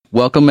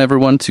Welcome,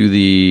 everyone, to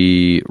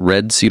the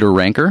Red Cedar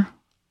Ranker,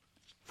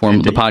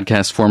 the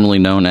podcast formerly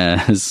known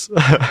as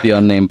the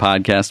Unnamed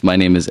Podcast. My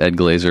name is Ed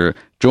Glazer,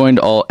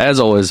 joined as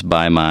always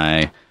by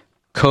my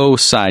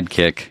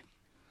co-sidekick,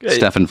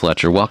 Stefan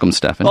Fletcher. Welcome,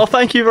 Stefan. Well,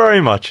 thank you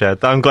very much,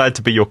 Ed. I'm glad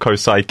to be your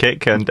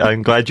co-sidekick, and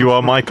I'm glad you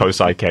are my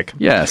co-sidekick.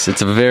 Yes,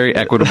 it's a very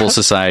equitable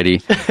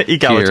society.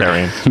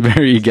 Egalitarian. Here.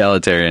 Very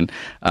egalitarian.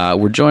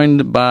 We're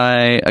joined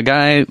by a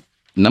guy,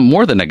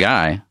 more than a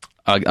guy,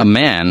 a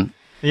man,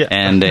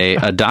 and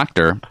a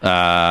doctor,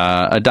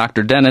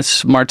 Dr.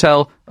 Dennis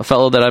Martell, a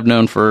fellow that I've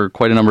known for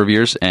quite a number of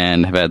years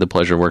and have had the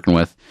pleasure of working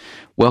with.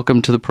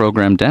 Welcome to the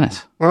program,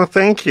 Dennis. Well,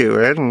 thank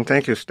you, Ed, and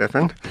thank you,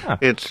 Stefan. Yeah.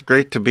 It's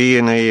great to be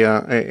in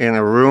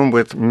a room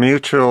with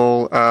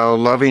mutual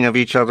loving of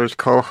each other's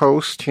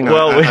co-host. You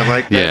know, I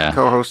like that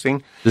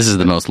co-hosting. This is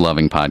the most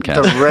loving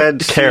podcast. The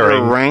Red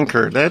Cedar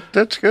Ranker.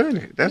 That's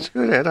good. That's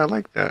good, Ed. I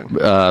like that.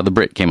 The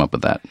Brit came up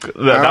with that.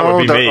 That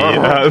would be me.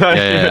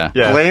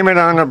 Yeah. Blame it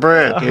on the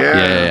Brit.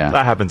 Yeah.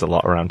 That happens a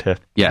lot around here.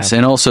 Yes,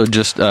 and also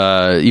just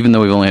even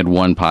though we've only had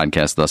one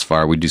podcast thus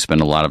far, we do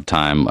spend a lot of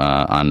time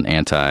on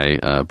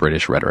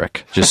anti-British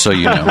rhetoric. Just so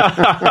you know.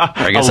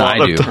 I guess I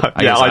do.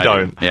 I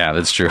don't. Yeah,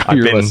 that's true.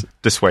 I've been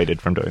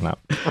dissuaded from doing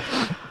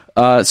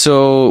that.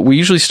 So we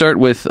usually start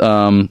with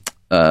a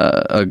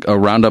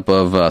roundup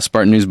of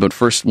Spartan news, but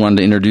first wanted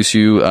to introduce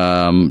you.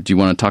 Do you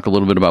want to talk a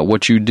little bit about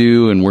what you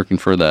do and working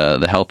for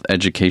the health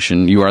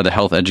education? You are the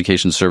health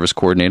education service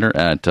coordinator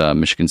at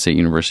Michigan State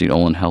University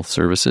Olin Health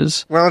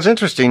Services. Well, it's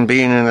interesting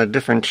being in a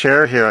different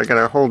chair here. I got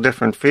a whole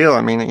different feel.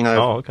 I mean,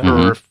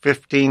 for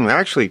 15,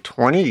 actually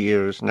 20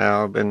 years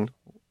now, I've been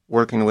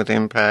working with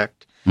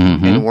Impact.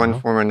 In one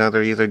form or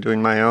another, either doing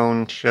my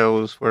own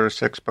shows for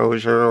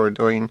Sexposure or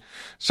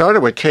started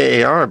with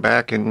KAR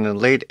back in the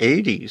late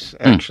 80s,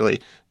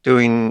 actually,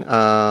 doing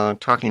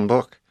Talking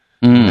Book.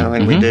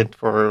 And we did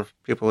for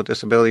people with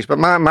disabilities. But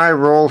my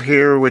role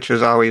here, which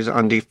is always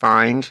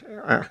undefined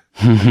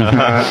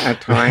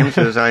at times,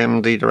 is I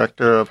am the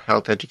Director of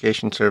Health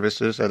Education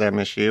Services at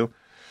MSU.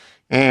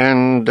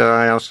 And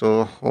I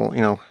also hold,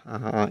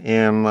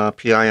 am a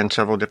PI on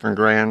several different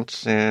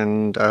grants,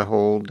 and I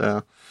hold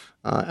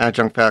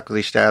adjunct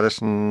faculty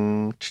status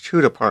in 2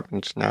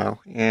 departments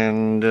now,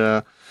 and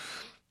kind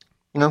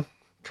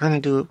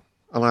of do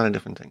a lot of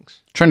different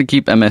things. Trying to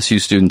keep MSU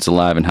students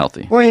alive and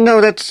healthy.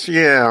 Well, that's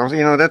now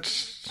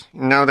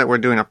that we're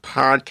doing a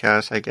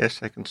podcast, I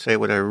guess I can say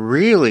what I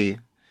really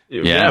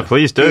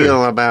please do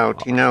feel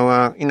about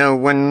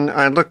when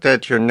I looked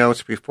at your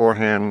notes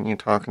beforehand, you're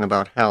talking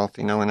about health,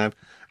 and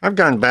I've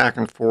gone back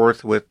and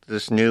forth with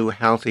this new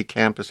Healthy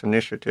Campus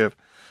initiative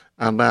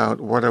about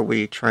what are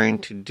we trying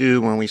to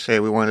do when we say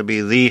we want to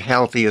be the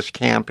healthiest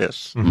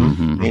campus,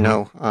 in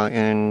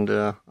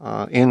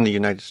the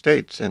United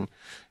States. And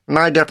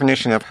my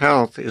definition of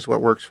health is what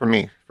works for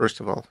me,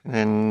 first of all.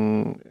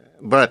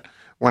 But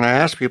when I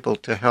ask people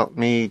to help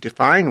me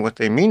define what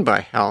they mean by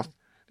health,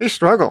 they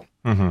struggle.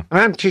 And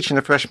I'm teaching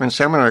a freshman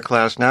seminar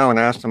class now, and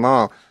I ask them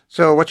all,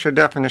 so what's your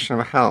definition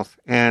of health?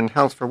 And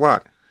health for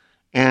what?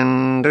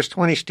 And there's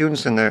 20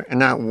 students in there, and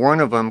not one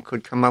of them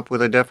could come up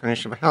with a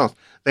definition of health.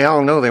 They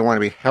all know they want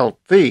to be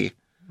healthy,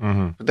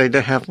 but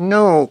they have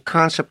no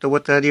concept of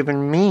what that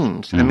even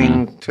means. I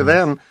mean, to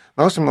them,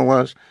 most of them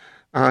was,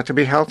 to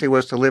be healthy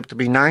was to live to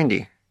be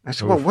 90. I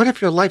said, well, what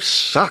if your life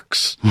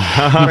sucks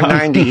for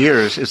 90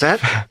 years? Is that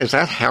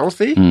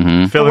healthy?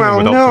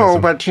 Well, no,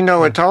 but,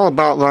 it's all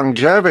about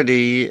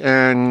longevity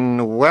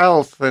and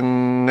wealth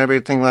and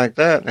everything like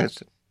that. And I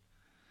said,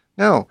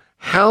 no,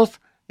 health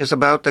is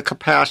about the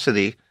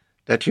capacity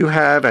that you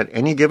have at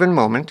any given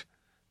moment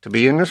to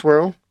be in this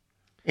world,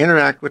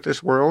 interact with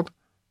this world,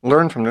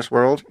 learn from this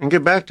world, and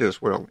give back to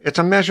this world. It's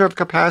a measure of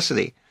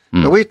capacity.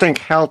 So we think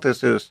health is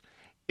this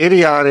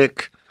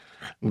idiotic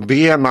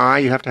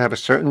BMI. You have to have a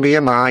certain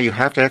BMI. You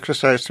have to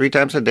exercise 3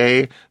 times a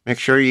day. Make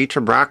sure you eat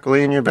your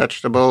broccoli and your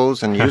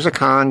vegetables and use a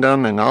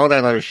condom and all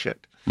that other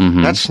shit.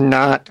 That's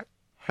not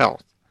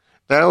health.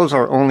 Those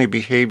are only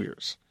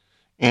behaviors.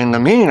 And the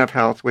meaning of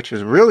health, which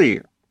is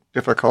really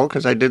difficult,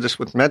 because I did this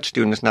with med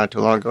students not too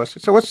long ago. I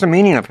said, so what's the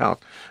meaning of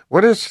health?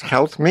 What does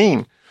health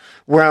mean?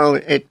 Well,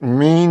 it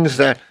means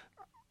that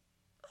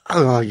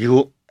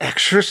you'll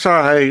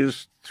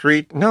exercise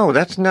 3... No,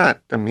 that's not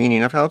the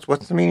meaning of health.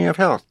 What's the meaning of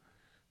health?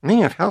 The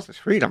meaning of health is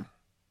freedom.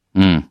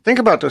 Think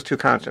about those 2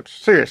 concepts.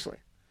 Seriously.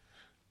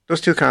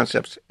 Those 2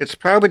 concepts. It's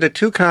probably the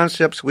 2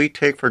 concepts we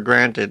take for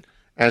granted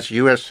as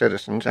U.S.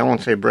 citizens. I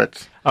won't say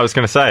Brits. I was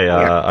going to say,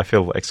 I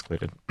feel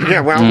excluded.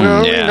 Yeah,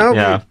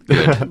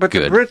 but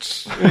the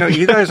Brits,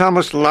 you guys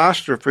almost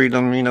lost your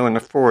freedom, in the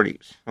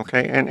 40s,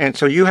 okay? And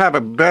so you have a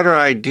better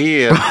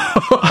idea.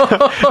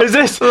 Is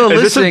this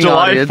a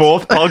July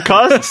 4th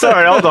podcast?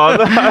 Sorry, hold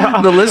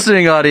on. The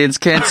listening audience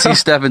can't see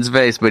Stefan's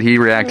face, but he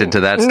reacted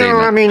to that statement. No,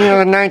 I mean,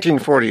 the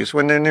 1940s,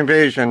 when an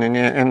invasion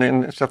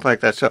and stuff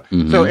like that. So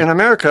in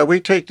America, we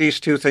take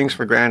these 2 things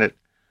for granted.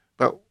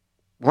 But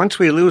once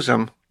we lose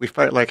them, we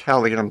fight like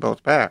hell to get them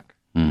both back.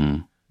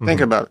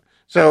 Think about it.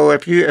 So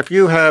if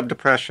you have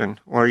depression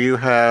or you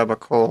have a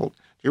cold,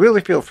 do you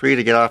really feel free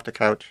to get off the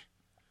couch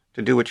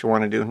to do what you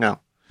want to do? No.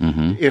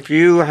 If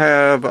you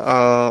have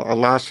a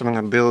loss of an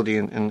ability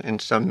in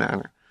some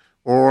manner,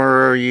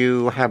 or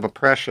you have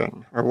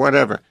oppression, or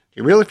whatever, do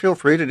you really feel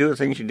free to do the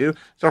things you do?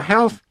 So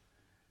health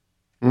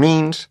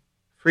means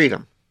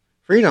freedom.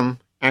 Freedom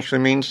actually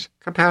means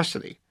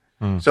capacity.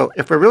 So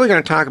if we're really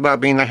going to talk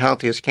about being the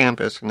healthiest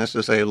campus, and this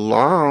is a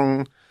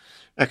long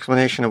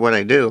explanation of what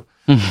I do.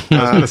 I was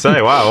going to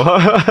say,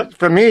 wow.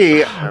 For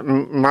me,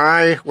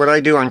 what I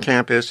do on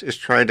campus is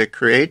try to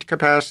create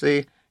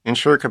capacity,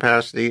 ensure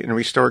capacity, and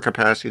restore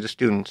capacity to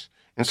students.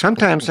 And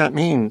sometimes that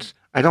means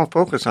I don't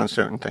focus on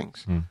certain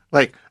things.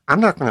 Like,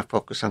 I'm not going to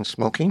focus on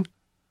smoking.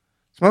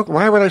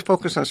 Why would I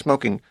focus on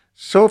smoking?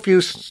 So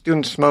few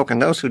students smoke, and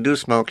those who do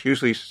smoke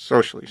usually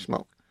socially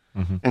smoke.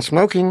 And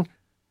smoking,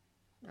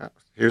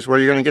 here's where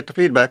you're going to get the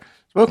feedback.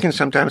 Smoking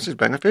sometimes is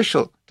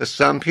beneficial. To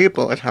some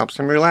people, it helps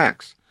them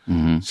relax.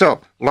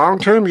 So, long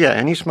term,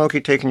 any smoke you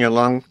take in your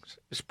lungs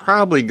is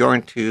probably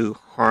going to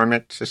harm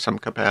it to some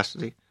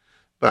capacity.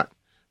 But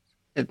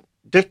it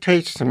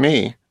dictates to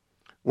me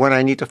what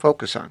I need to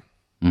focus on.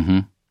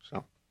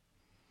 So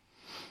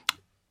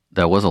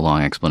that was a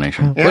long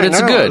explanation, but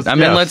it's good. I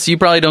mean, you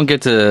probably don't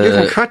get to. You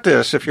can cut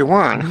this if you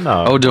want.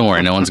 No. Oh, don't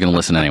worry. No one's going to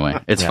listen anyway.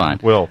 It's fine.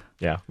 We'll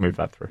move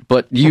that through.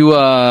 But you,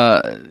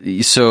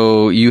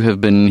 so you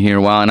have been here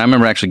a while, and I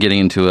remember actually getting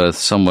into a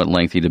somewhat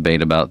lengthy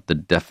debate about the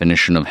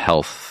definition of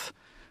health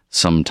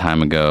some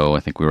time ago. I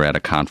think we were at a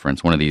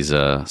conference, one of these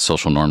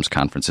social norms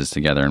conferences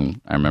together,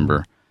 and I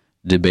remember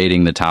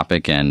debating the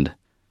topic and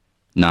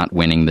not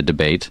winning the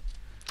debate.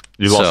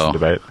 You lost the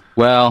debate.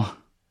 Well,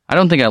 I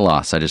don't think I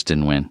lost. I just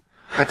didn't win.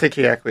 I think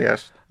he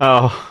acquiesced.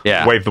 Oh,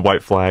 yeah. Wave the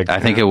white flag. I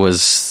think it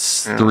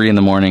was 3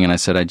 a.m, and I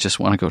said, I just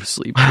want to go to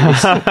sleep.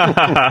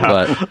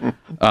 but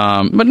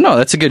no,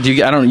 that's a good.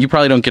 You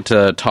probably don't get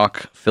to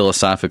talk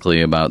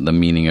philosophically about the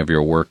meaning of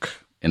your work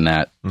in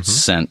that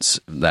sense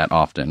that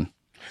often.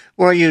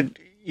 Well, you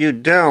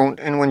don't,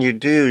 and when you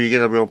do, you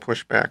get a real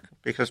pushback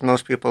because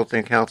most people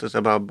think health is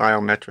about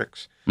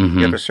biometrics. You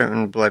have a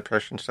certain blood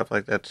pressure and stuff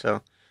like that.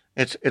 So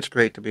it's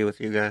great to be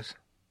with you guys.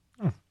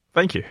 Oh,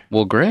 thank you.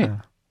 Well, great.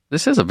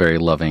 This is a very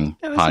loving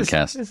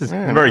podcast. This is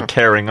very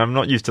caring. I'm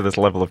not used to this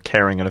level of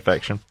caring and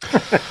affection.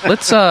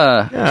 Let's.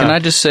 Can I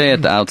just say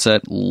at the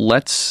outset,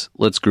 let's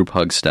group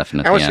hug Stefan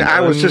at the end. I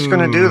was just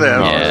going to do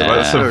that. Yeah.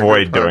 Let's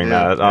avoid doing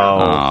that.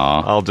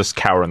 I'll just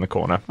cower in the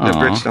corner. The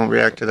Brits don't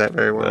react to that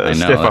very well. I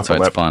know, that's why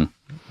it's fun.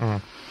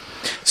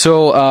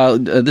 So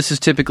this is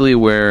typically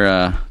where,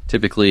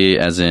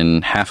 as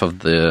in half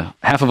of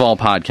all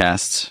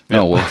podcasts,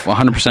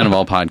 100% of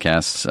all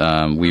podcasts,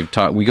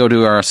 we go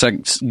to our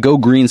Go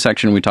Green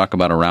section. We talk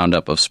about a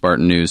roundup of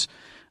Spartan news.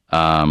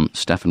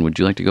 Stefan, would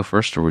you like to go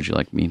first, or would you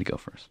like me to go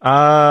first?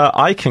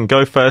 I can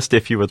go first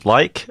if you would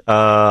like.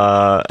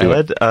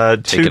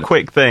 Ed, two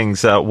quick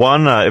things.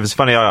 One, it was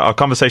funny, our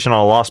conversation on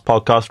our last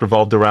podcast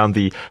revolved around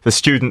the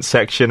student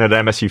section at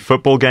MSU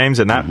football games,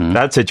 and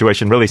that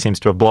situation really seems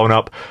to have blown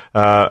up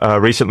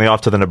recently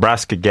after the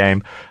Nebraska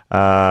game.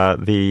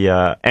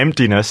 The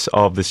emptiness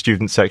of the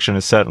student section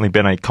has certainly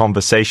been a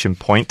conversation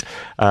point.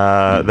 There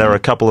are a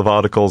couple of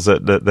articles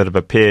that have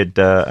appeared.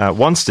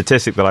 One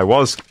statistic that I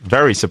was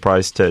very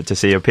surprised to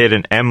see appeared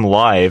in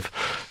MLive,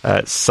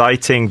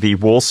 citing the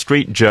Wall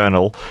Street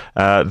Journal,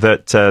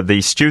 that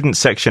the student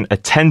section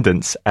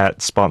attendance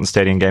at Spartan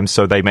Stadium games,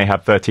 so they may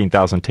have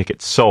 13,000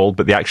 tickets sold,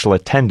 but the actual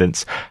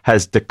attendance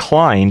has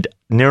declined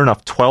near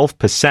enough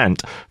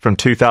 12% from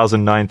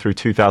 2009 through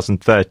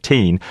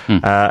 2013.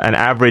 An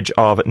average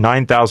of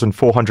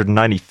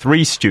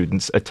 9,493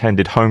 students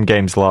attended home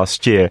games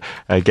last year.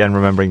 Again,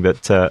 remembering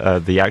that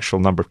the actual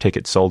number of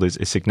tickets sold is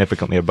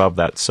significantly above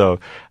that. So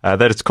that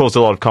has caused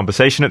a lot of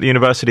conversation at the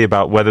university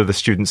about whether the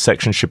student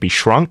section should be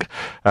shrunk,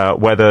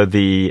 whether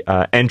the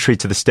entry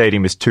to the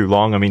stadium is too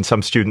long. I mean,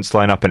 some students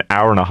line up an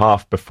hour and a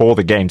half before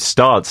the game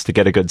starts to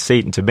get a good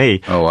seat. And to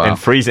me,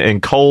 in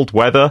cold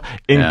weather,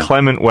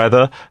 inclement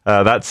weather,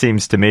 that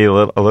seems to me a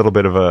little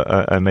bit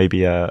of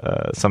maybe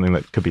something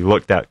that could be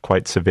looked at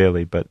quite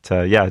severely. But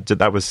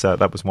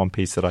that was one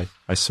piece that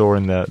I saw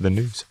in the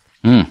news.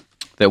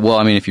 Well,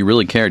 I mean, if you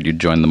really cared, you'd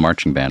join the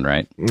marching band,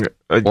 right?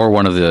 Or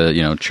one of the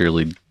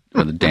cheerlead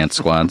or the dance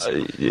squads.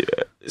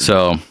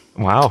 So.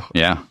 Wow.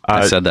 Yeah,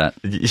 I said that.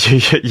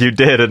 You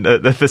did. And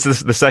this is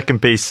the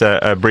second piece,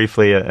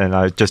 briefly, and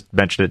I just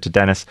mentioned it to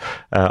Dennis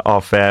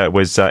off air,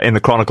 was in the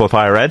Chronicle of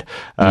Higher Ed.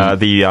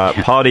 The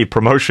party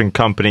promotion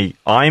company,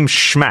 I'm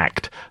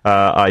Schmacked.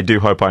 I do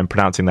hope I'm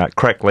pronouncing that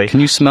correctly.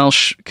 Could you spell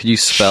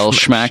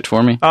Schmacked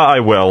for me? I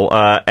will.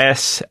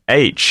 SHMACKED.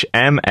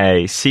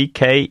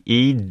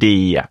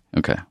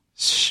 Okay.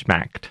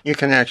 Schmacked. You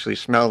can actually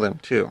smell them,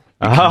 too.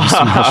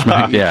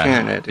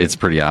 Yeah, it's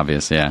pretty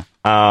obvious, yeah.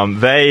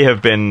 They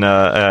have been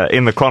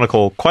in the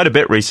Chronicle quite a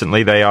bit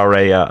recently. They are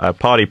a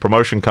party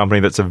promotion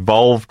company that's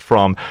evolved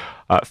from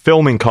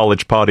filming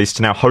college parties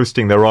to now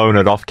hosting their own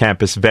at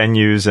off-campus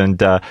venues,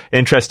 and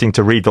interesting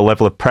to read the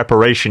level of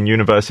preparation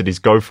universities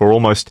go for,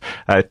 almost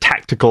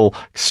tactical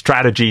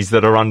strategies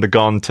that are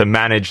undergone to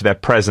manage their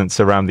presence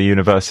around the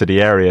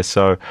university area.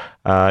 So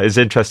it's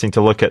interesting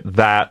to look at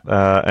that,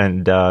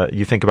 and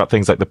you think about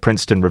things like the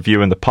Princeton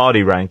Review and the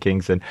party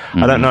rankings, and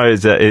I don't know,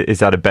 is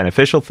that a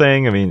beneficial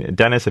thing? I mean,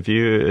 Dennis, have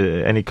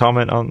you any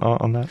comment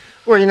on that?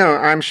 Well,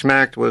 I'm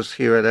Schmacked was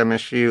here at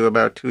MSU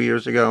about 2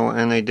 years ago,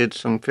 and they did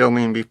some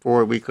filming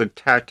before we could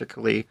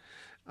tactically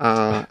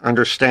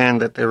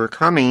understand that they were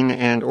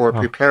coming or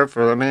prepare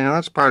for them. And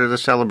that's part of the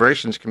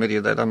celebrations committee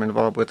that I'm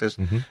involved with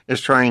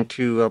is trying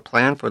to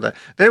plan for that.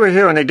 They were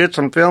here and they did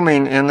some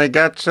filming and they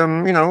got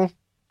some,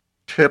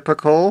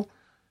 typical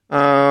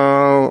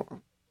filming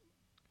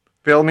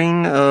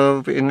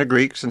in the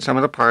Greeks and some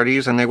of the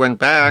parties, and they went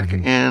back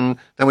and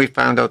then we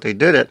found out they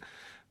did it,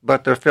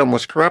 but their film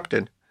was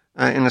corrupted.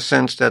 In the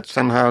sense that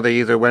somehow they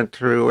either went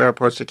through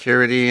airport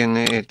security and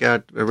it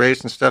got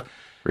erased and stuff.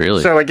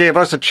 Really? So it gave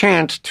us a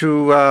chance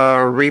to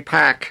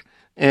repack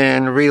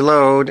and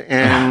reload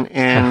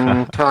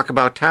and talk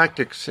about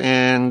tactics.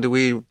 And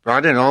we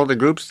brought in all the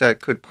groups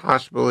that could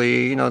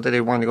possibly, that they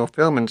want to go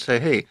film and say,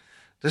 hey,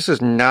 this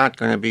is not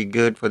going to be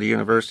good for the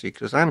university,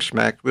 because I'm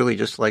Schmack really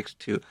just likes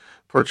to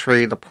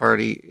portray the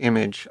party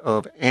image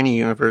of any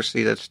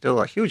university. That's still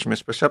a huge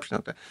misperception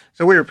of that.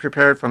 So we were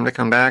prepared for them to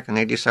come back, and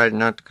they decided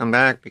not to come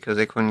back because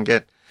they couldn't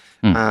get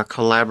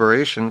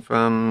collaboration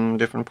from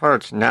different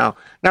parts. Now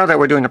that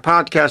we're doing the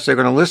podcast, they're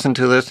going to listen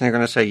to this and they're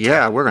going to say,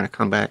 yeah, we're going to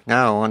come back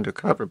now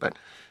undercover. But,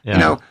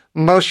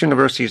 most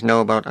universities know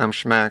about I'm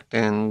Schmacked,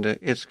 and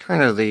it's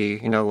kind of the,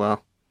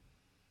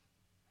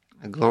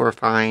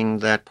 glorifying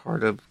that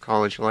part of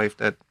college life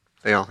that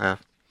they all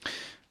have.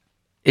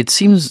 It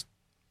seems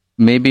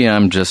maybe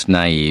I'm just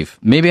naive.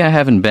 Maybe I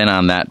haven't been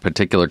on that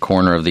particular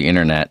corner of the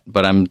internet,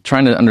 but I'm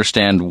trying to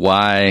understand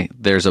why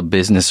there's a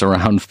business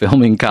around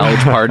filming college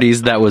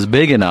parties that was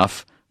big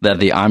enough that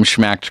the I'm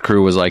Schmacked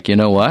crew was like, you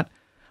know what?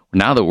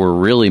 Now that we're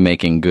really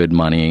making good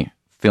money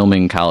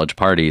filming college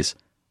parties,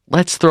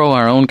 let's throw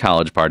our own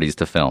college parties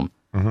to film.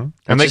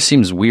 That just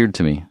seems weird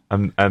to me.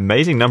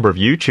 Amazing number of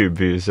YouTube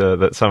views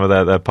that some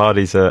of their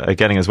parties are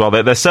getting as well.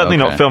 They're certainly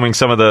not filming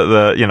some of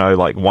the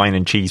like wine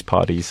and cheese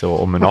parties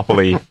or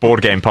Monopoly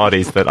board game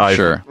parties that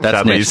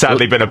I've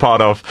sadly been a part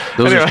of.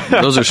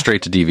 Those are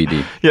straight to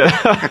DVD.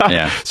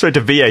 Yeah. Straight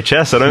to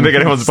VHS. I don't think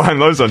anyone's buying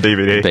those on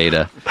DVD.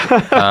 Beta.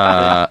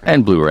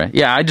 And Blu-ray.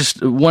 Yeah,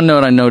 one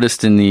note I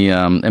noticed in the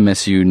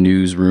MSU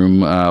newsroom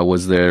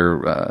was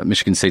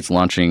Michigan State's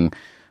launching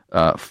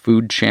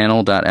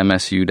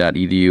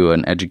foodchannel.msu.edu,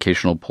 an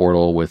educational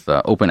portal with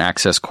open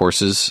access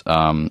courses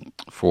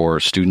for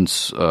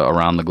students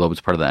around the globe. It's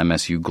part of the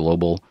MSU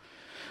Global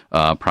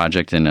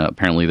project, and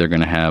apparently they're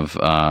going to have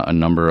a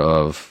number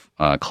of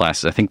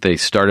classes. I think they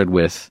started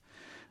with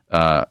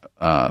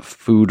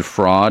food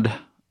fraud,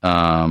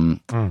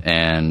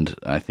 and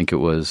I think it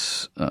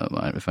was,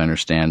 if I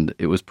understand,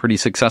 it was pretty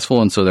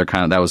successful, and so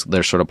that was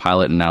their sort of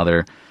pilot, and now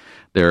they're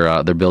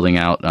building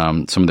out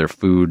some of their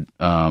food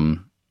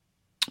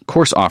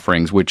course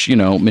offerings, which,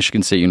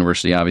 Michigan State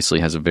University obviously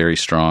has a very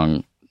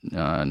strong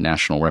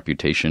national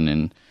reputation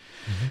in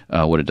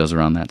what it does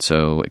around that.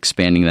 So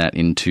expanding that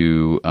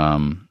into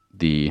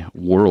the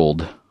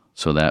world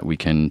so that we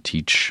can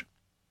teach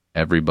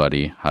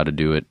everybody how to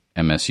do it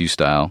MSU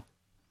style,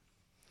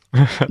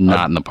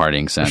 not in the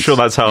partying sense. I'm sure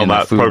that's how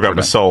that program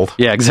was sold.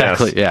 Yeah,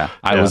 exactly. Yes.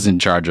 I was in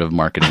charge of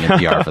marketing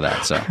and PR for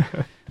that, so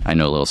I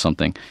know a little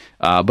something.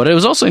 But it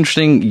was also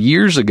interesting,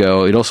 years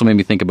ago, it also made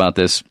me think about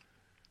this.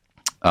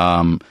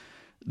 The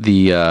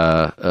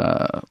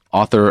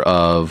author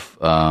of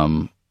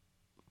I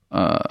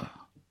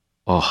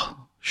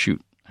should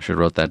have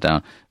wrote that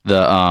down.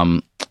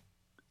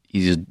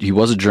 He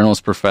was a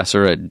journalist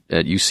professor at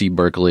UC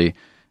Berkeley,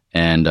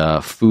 and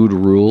Food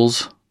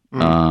Rules. You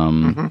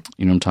know what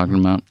I'm talking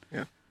about?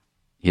 Yeah.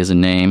 He has a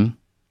name.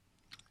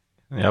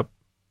 Yep.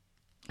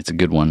 It's a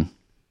good one.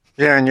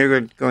 Yeah, and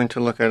you're going to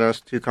look at us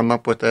to come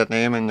up with that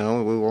name, and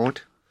no, we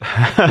won't.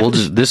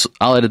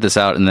 I'll edit this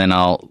out, and then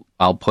I'll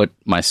put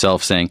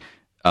myself saying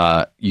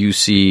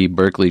UC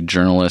Berkeley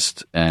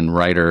journalist and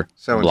writer,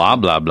 blah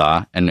blah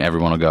blah, and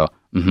everyone will go,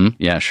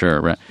 yeah,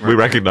 sure, right. We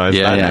recognize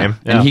that name.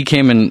 Yeah. And he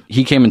came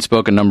and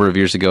spoke a number of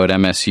years ago at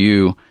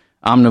MSU.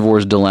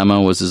 Omnivore's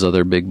Dilemma was his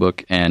other big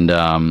book, and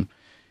I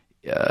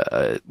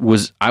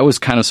was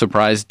kind of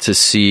surprised to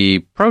see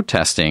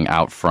protesting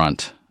out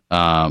front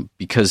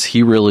because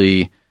he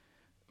really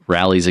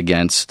rallies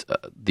against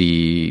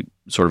the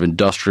sort of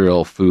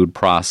industrial food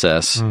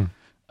process,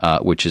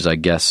 which is, I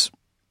guess,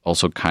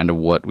 also kind of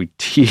what we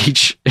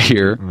teach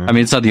here. I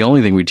mean, it's not the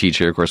only thing we teach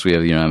here. Of course, we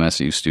have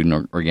MSU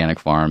Student Organic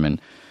Farm,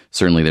 and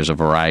certainly there's a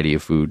variety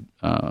of food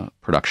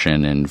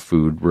production and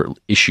food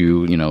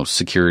issue.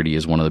 Security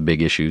is one of the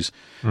big issues.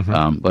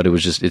 But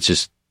it's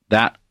just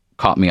that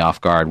caught me off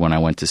guard when I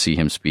went to see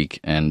him speak,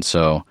 and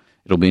so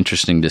it'll be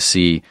interesting to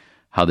see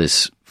how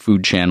this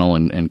food channel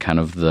and kind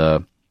of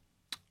the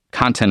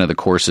content of the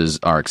courses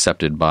are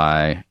accepted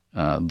by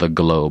the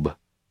globe.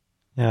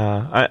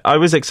 Yeah, I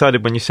was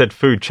excited when you said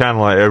Food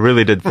Channel. I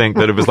really did think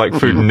that it was like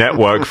Food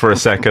Network for a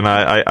second.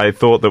 I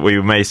thought that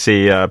we may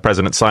see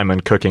President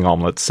Simon cooking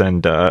omelets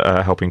and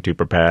helping to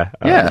prepare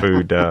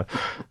food.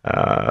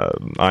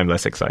 I'm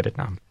less excited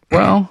now.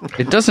 Well,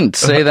 it doesn't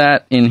say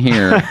that in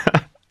here,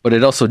 but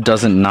it also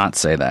doesn't not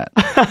say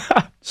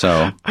that.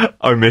 So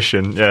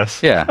omission,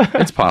 yes. Yeah,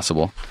 it's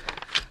possible.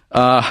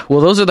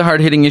 Well, those are the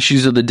hard-hitting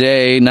issues of the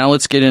day. Now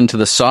let's get into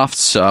the soft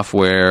stuff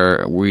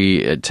where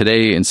we,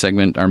 today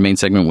our main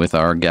segment with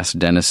our guest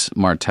Dennis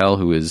Martell,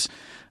 who is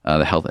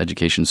the Health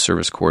Education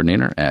Service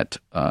Coordinator at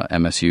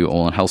MSU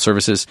Olin Health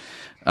Services.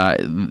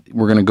 We're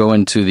going to go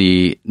into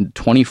the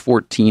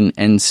 2014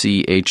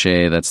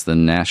 NCHA, that's the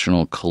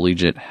National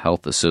Collegiate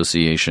Health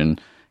Association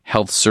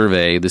Health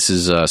Survey. This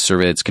is a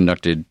survey that's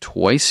conducted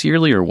twice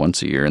yearly or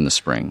once a year in the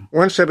spring?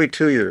 Once every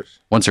 2 years.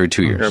 Once every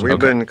 2 years. Yeah, we've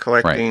been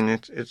collecting.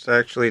 Right. It's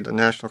actually the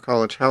National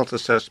College Health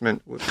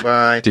Assessment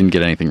by... Didn't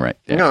get anything right.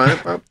 Yeah.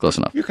 No, close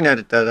enough. You can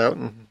edit that out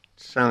and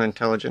sound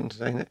intelligent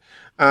saying it.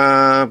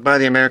 By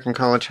the American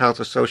College Health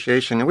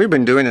Association. And we've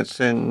been doing it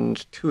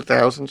since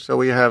 2000, so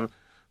we have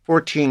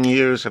 14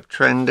 years of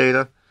trend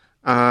data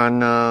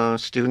on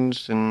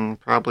students in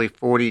probably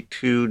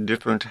 42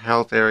 different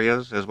health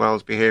areas, as well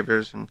as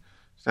behaviors. And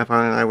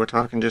Stefan and I were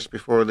talking just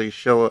before the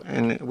show,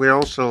 and we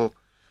also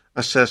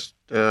assessed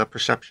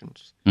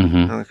perceptions.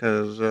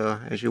 Because,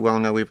 as you well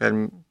know, we've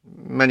had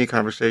many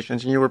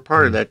conversations, and you were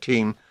part of that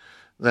team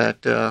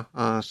that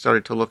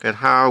started to look at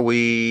how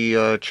we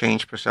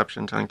change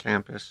perceptions on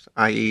campus,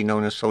 i.e.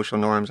 known as social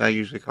norms. I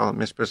usually call it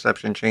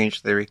misperception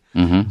change theory.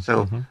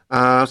 So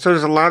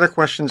there's a lot of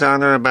questions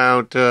on there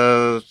about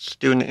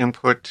student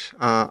input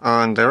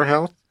on their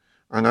health,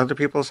 on other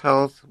people's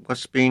health,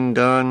 what's being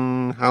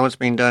done, how it's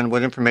being done,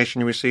 what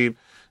information you receive.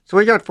 So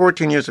we got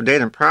 14 years of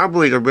data, and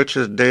probably the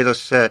richest data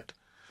set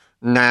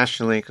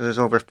nationally, because there's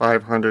over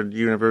 500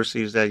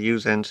 universities that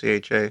use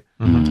NCHA.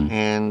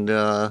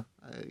 And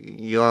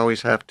you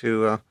always have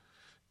to...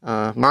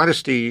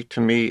 modesty, to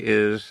me,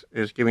 is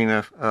giving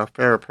a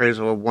fair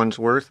appraisal of one's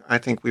worth. I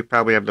think we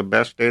probably have the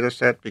best data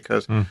set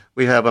because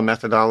we have a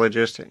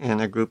methodologist and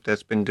a group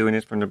that's been doing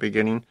it from the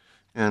beginning.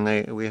 And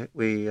we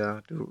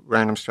do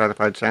random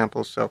stratified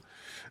samples. So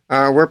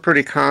we're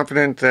pretty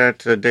confident that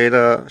the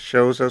data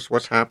shows us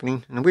what's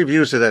happening. And we've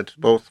used it as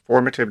both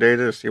formative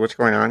data to see what's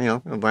going on,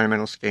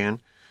 environmental scan,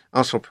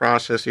 also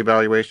process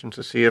evaluations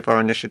to see if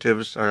our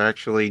initiatives are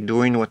actually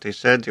doing what they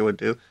said they would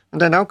do, and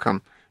then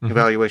outcome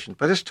evaluations.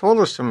 But it's told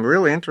us some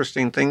really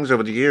interesting things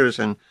over the years.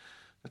 And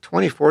the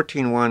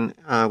 2014 one,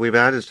 we've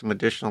added some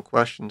additional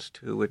questions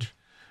to, which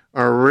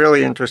are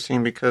really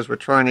interesting because we're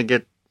trying to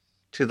get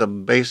to the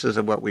basis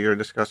of what we were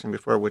discussing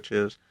before, which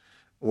is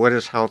what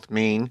does health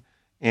mean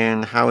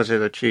and how is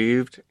it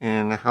achieved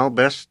and how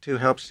best to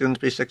help students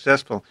be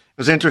successful. It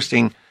was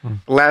interesting.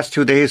 The last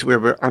 2 days we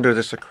were under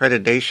this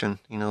accreditation.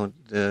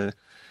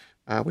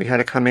 We had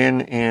to come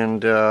in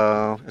and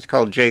it's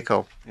called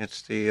JACO.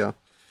 It's the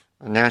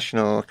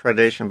National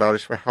Accreditation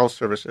Bodies for Health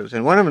Services.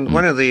 And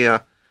one of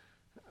the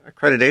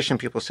accreditation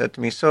people said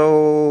to me,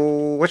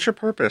 "So what's your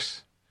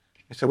purpose?"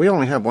 I said, "We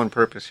only have one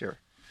purpose here.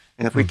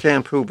 And if we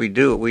can't prove we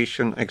do it, we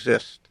shouldn't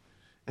exist.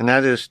 And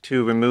that is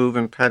to remove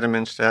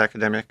impediments to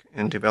academic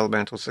and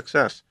developmental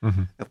success.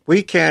 If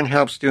we can't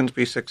help students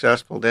be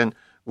successful, then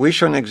we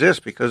shouldn't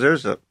exist because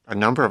there's a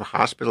number of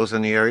hospitals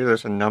in the area.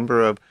 There's a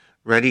number of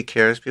ready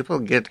cares. People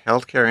get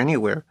health care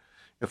anywhere.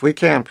 If we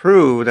can't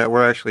prove that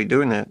we're actually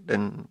doing that,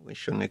 then we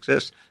shouldn't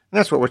exist." And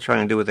that's what we're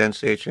trying to do with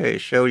NCHA,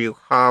 show you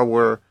how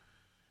we're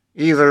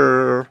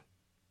either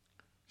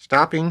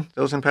stopping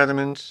those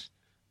impediments,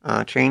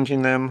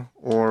 changing them,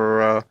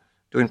 or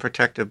doing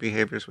protective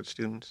behaviors with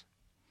students.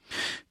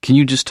 Can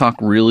you just talk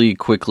really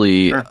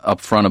quickly up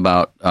front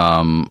about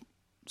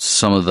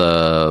some of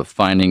the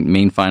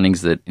main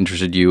findings that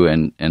interested you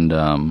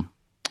and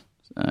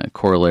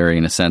corollary,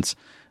 in a sense,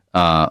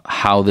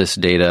 how this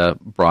data,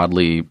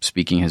 broadly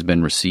speaking, has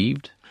been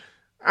received?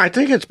 I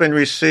think it's been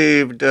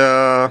received.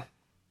 It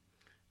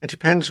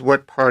depends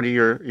what party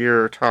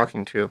you're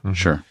talking to.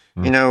 Sure.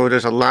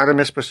 There's a lot of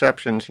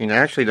misperceptions.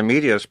 Actually, the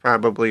media has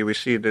probably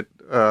received it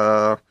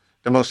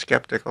the most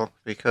skeptical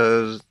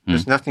because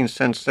there's nothing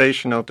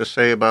sensational to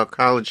say about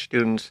college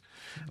students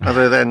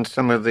other than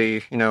some of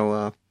the,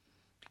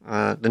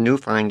 the new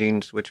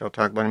findings, which I'll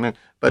talk about in a minute.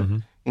 But,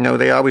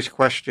 they always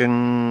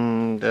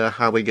question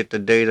how we get the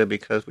data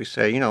because we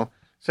say,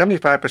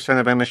 75%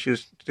 of MSU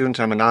students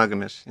are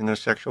monogamous in their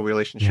sexual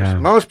relationships. Yeah.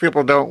 Most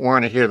people don't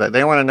want to hear that.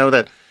 They want to know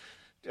that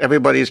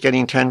everybody's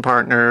getting 10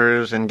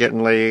 partners and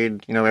getting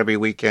laid, every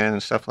weekend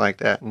and stuff like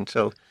that. And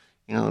so,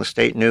 the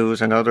state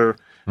news and other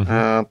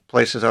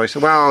places always say,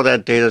 well,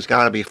 that data's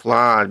got to be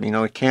flawed.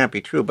 It can't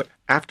be true. But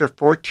after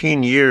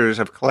 14 years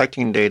of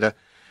collecting data,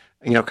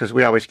 because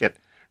we always get,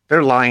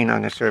 they're lying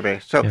on the survey.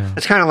 So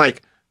it's kind of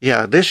like,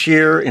 this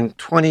year in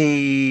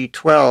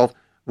 2012,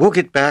 we'll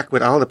get back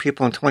with all the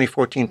people in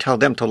 2014, tell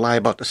them to lie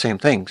about the same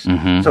things.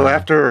 So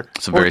after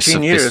it's a very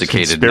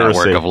sophisticated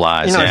network of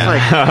lies. It's like,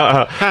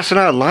 pass it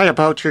out, lie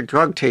about your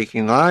drug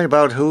taking, lie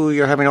about who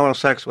you're having oral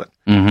sex with.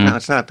 No,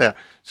 it's not that.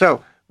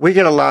 So we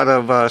get a lot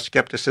of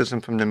skepticism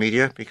from the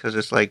media because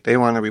it's like they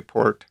want to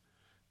report,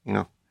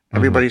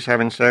 everybody's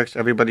having sex,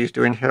 everybody's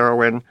doing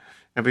heroin,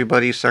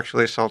 everybody's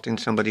sexually assaulting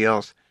somebody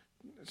else.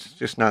 It's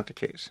just not the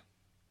case.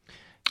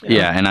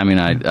 Yeah, and I mean,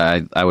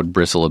 I would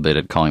bristle a bit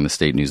at calling the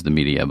state news the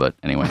media, but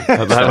anyway.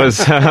 That was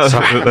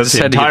that's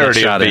the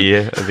entirety of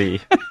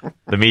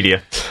the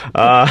media.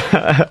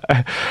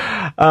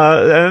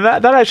 And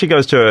that actually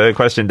goes to a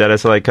question,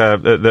 Dennis. Like,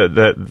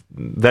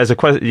 there's a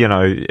question,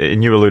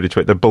 and you alluded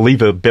to it, the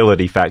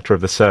believability factor of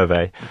the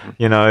survey.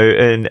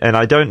 And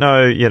I don't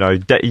know,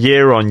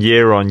 year on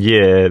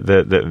year,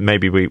 that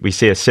maybe we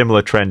see a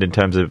similar trend in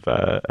terms of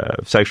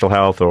sexual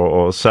health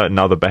or certain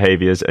other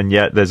behaviors, and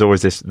yet there's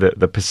always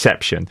the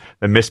perception,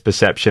 the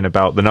misperception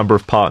about the number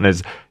of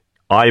partners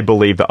I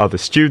believe that other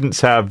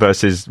students have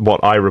versus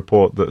what I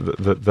report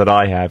that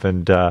I have.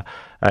 And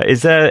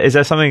is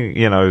there something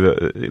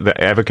that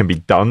ever can be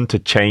done to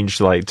change,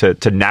 like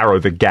to narrow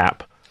the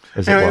gap?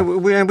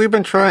 We've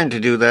been trying to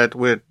do that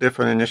with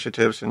different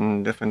initiatives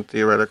and different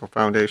theoretical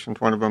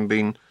foundations. One of them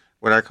being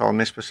what I call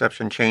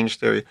misperception change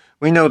theory.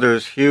 We know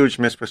there's huge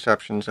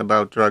misperceptions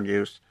about drug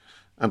use,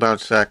 about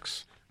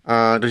sex.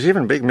 There's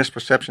even big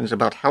misperceptions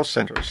about health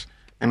centers.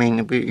 I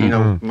mean,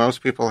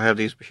 most people have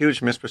these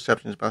huge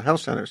misperceptions about health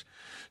centers.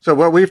 So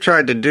what we've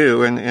tried to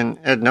do, and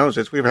Ed knows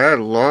this, we've had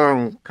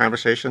long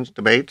conversations,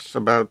 debates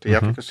about the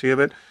efficacy of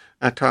it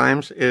at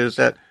times, is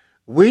that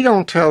we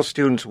don't tell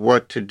students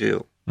what to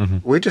do.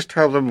 We just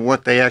tell them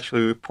what they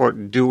actually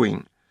report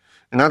doing.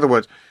 In other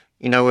words,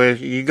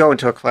 if you go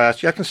into a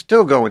class, you can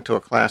still go into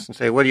a class and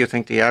say, what do you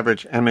think the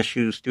average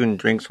MSU student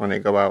drinks when they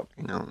go out?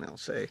 And they'll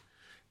say,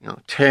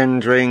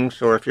 10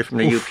 drinks, or if you're from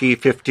the UP,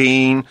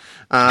 15.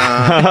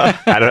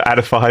 Out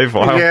of 5,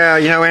 wow. Yeah,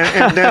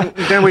 and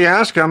then we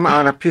ask them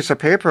on a piece of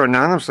paper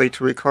anonymously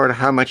to record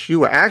how much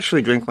you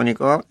actually drink when you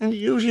go out, and it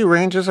usually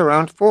ranges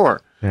around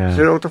 4,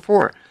 0 to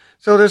 4.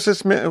 So there's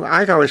this,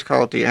 I always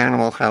call it the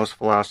animal house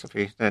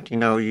philosophy, that,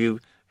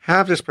 you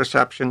have this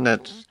perception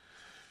that's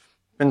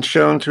been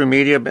shown through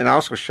media and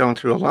also shown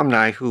through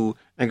alumni who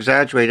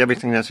exaggerate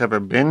everything that's ever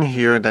been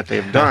here that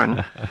they've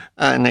done,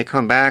 and they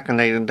come back and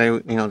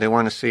they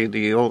want to see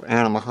the old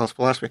animal house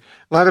philosophy.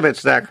 A lot of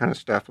it's that kind of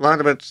stuff. A lot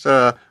of it's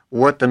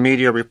what the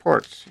media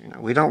reports.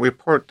 We don't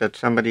report that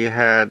somebody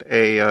had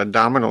a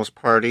Domino's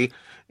party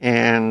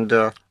and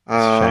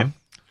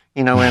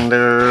and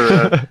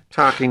they're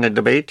talking the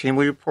debate team.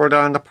 We report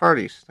on the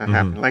parties that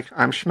happen. Like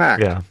I'm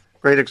Schmacked. Yeah.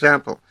 Great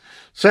example.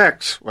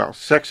 Sex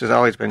has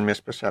always been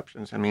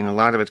misperceptions. I mean, a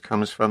lot of it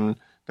comes from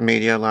the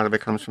media, a lot of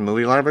it comes from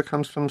movie, a lot of it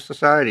comes from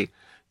society.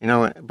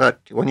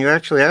 But when you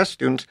actually ask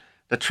students,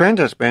 the trend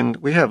has been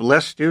we have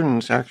less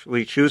students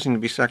actually choosing to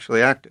be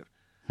sexually active.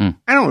 I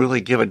don't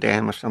really give a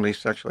damn if somebody's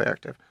sexually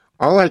active.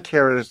 All I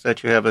care is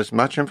that you have as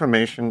much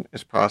information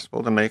as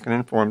possible to make an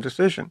informed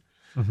decision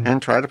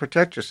and try to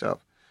protect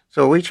yourself.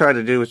 So what we try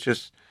to do is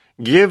just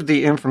give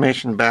the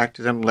information back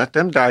to them, let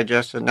them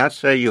digest it, not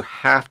say you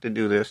have to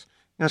do this.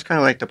 It's kind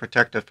of like the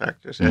protective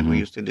factors that we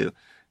used to do.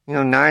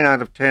 9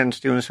 out of 10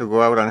 students who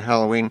go out on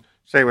Halloween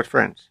stay with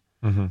friends.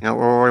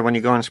 Or when you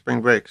go on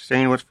spring break,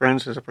 staying with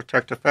friends is a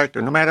protective factor.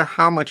 No matter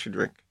how much you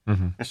drink,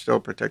 it's still a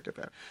protective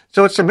factor.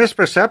 So it's a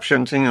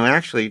misperception.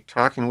 Actually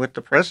talking with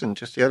the president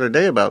just the other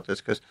day about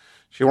this, because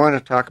she wanted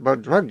to talk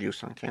about drug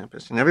use on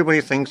campus. And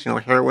everybody thinks,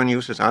 heroin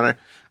use is out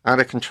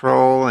of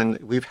control. And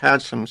we've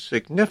had some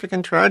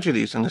significant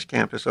tragedies on this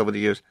campus over the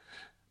years.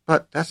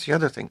 But that's the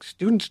other thing.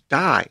 Students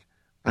die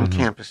on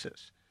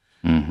campuses.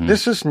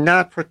 This is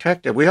not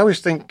protective. We always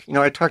think,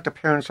 I talk to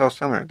parents all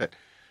summer that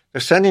they're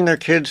sending their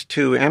kids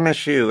to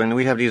MSU and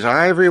we have these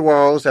ivory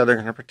walls that are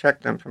going to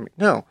protect them from...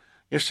 No,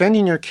 you're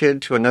sending your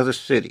kid to another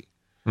city.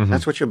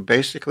 That's what you're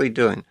basically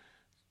doing.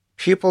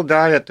 People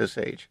die at this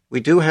age.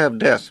 We do have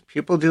deaths.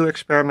 People do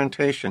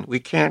experimentation. We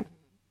can't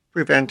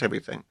prevent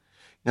everything.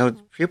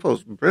 People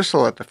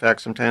bristle at the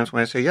fact sometimes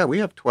when I say, we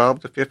have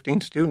 12 to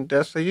 15 student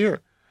deaths a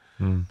year.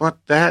 But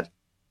that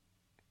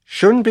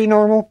shouldn't be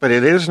normal, but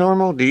it is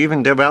normal.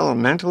 Even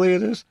developmentally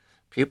it is.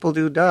 People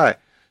do die.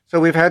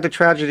 So we've had the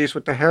tragedies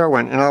with the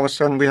heroin, and all of a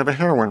sudden we have a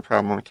heroin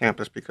problem on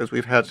campus because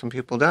we've had some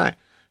people die.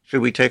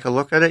 Should we take a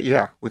look at it?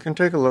 Yeah, we can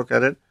take a look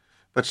at it.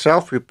 But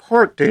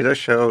self-report data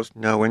shows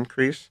no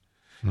increase.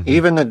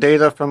 Even the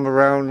data from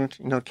around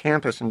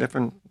campus and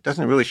different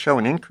doesn't really show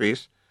an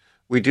increase.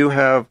 We do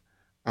have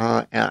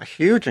a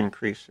huge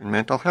increase in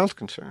mental health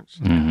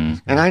concerns.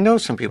 And I know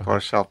some people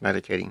are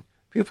self-medicating.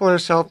 People are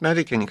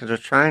self-medicating because they're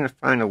trying to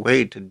find a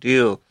way to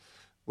deal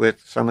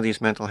with some of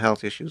these mental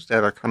health issues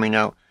that are coming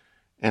out,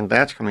 and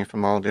that's coming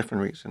from all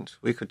different reasons.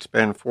 We could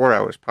spend 4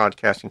 hours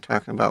podcasting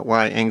talking about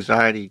why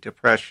anxiety,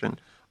 depression,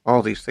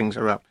 all these things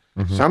are up.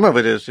 Some of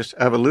it is just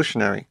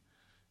evolutionary.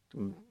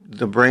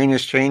 The brain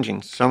is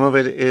changing. Some of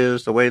it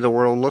is the way the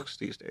world looks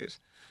these days.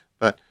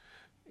 But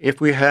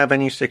if we have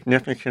any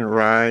significant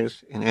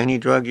rise in any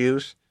drug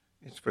use,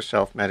 it's for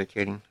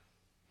self-medicating.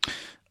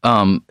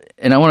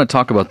 And I want to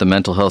talk about the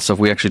mental health stuff.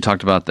 We actually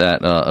talked about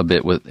that a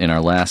bit in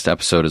our last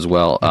episode as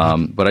well.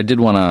 But I did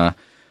want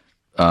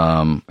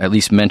to at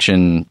least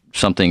mention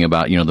something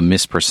about the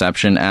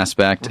misperception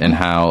aspect and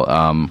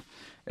how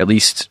at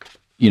least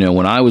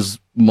when I was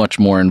much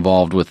more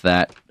involved with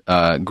that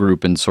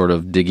group and sort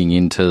of digging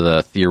into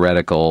the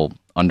theoretical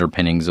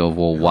underpinnings of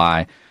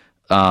why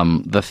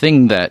the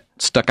thing that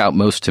stuck out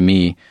most to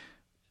me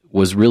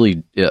was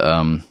really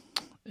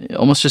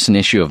almost just an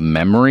issue of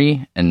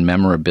memory and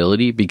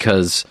memorability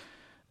because,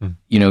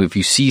 if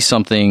you see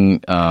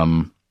something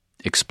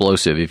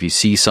explosive, if you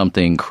see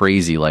something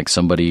crazy like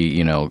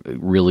somebody,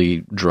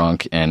 really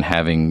drunk and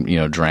having,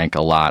 drank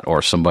a lot,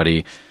 or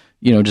somebody,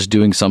 just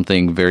doing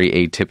something very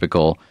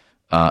atypical,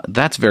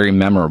 that's very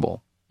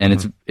memorable.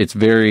 And it's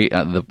very,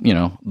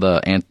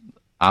 the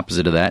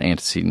opposite of that,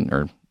 antecedent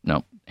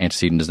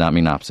does not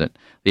mean opposite.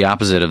 The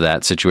opposite of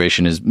that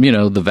situation is,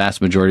 the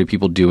vast majority of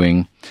people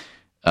doing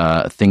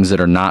things that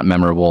are not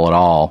memorable at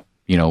all,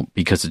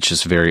 because it's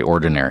just very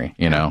ordinary,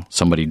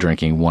 somebody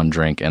drinking one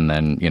drink and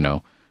then,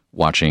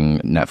 watching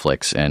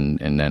Netflix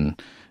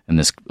and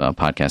this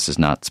podcast is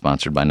not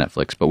sponsored by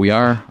Netflix, but we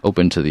are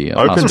open to the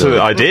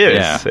ideas.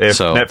 Yeah. If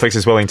Netflix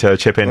is willing to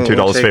chip in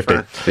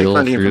 $2.50, feel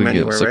free to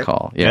give us a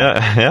call.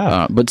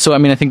 Yeah. But so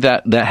I think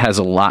that has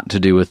a lot to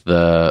do with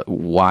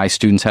why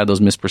students have those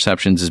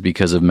misperceptions is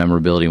because of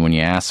memorability. When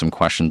you ask them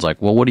questions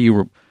like, "Well, what do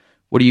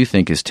you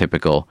think is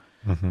typical?"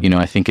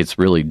 I think it's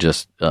really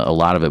just a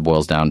lot of it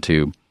boils down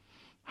to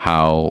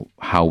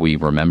how we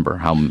remember,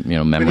 how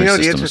memory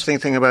systems. The interesting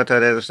thing about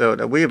that is, though,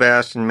 that we've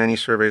asked in many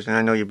surveys, and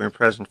I know you've been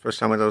present for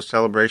some of those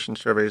celebration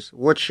surveys,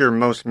 what's your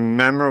most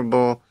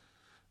memorable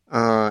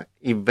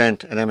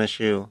event at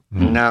MSU?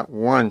 Not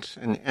once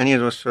in any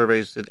of those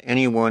surveys did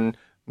anyone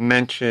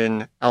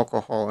mention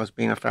alcohol as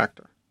being a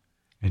factor.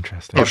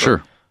 Interesting. Oh,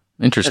 sure.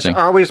 Interesting. It's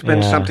always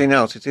been something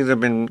else. It's either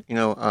been,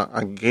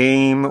 a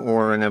game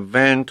or an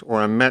event,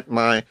 or I met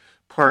my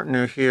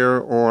partner here,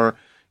 or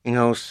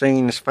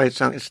singing this fight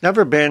song. It's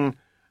never been,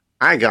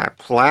 I got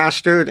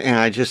plastered and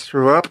I just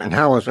threw up and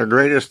that was the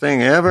greatest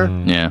thing ever.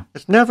 Yeah.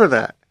 It's never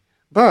that.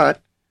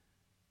 But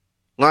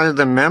a lot of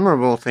the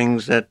memorable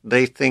things that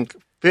they think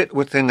fit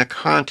within the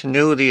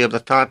continuity of the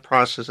thought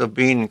process of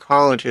being in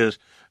college is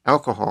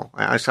alcohol.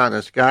 I saw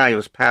this guy who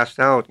was passed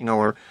out,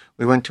 where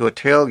we went to a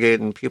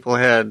tailgate and people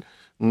had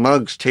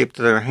mugs taped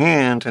to their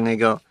hands and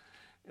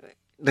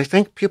they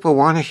think people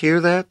want to hear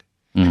that.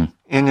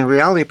 And in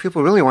reality,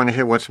 people really want to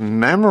hear what's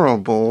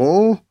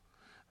memorable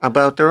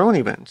about their own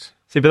events.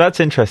 See, but that's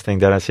interesting,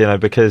 Dennis,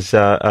 because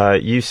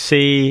you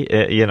see,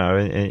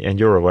 and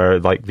you're aware,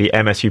 like the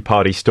MSU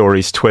Party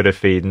Stories Twitter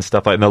feed and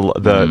stuff like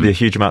the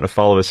huge amount of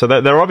followers. So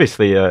there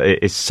obviously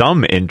is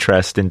some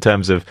interest in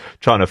terms of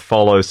trying to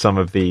follow some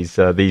of these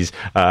how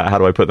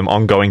do I put them,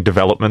 ongoing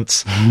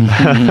developments.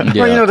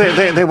 Well,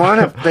 they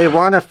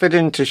want to fit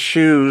into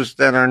shoes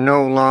that are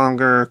no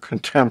longer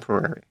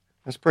contemporary.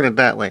 Let's put it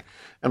that way.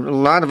 A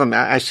lot of them,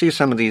 I see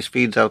some of these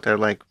feeds out there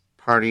like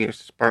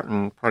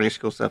Spartan, Party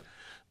School stuff.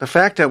 The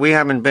fact that we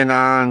haven't been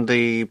on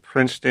the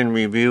Princeton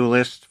review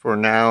list for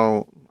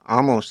now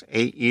almost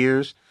 8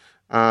 years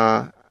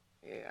at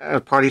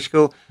Party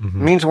School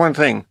means one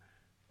thing.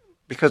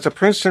 Because the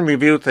Princeton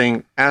review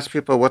thing asks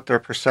people what their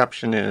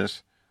perception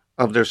is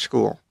of their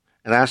school.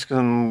 It asks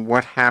them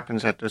what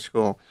happens at their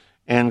school.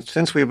 And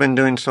since we've been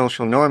doing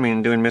social norming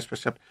and doing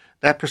misperception,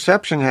 that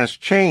perception has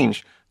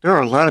changed. There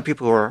are a lot of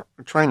people who are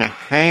trying to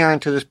hang on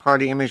to this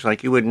party image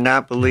like you would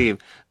not believe.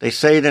 They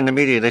say it in the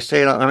media. They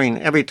say it,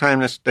 every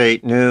time the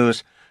state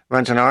news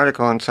runs an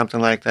article on something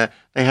like that,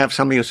 they have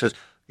somebody who says,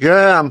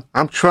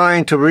 I'm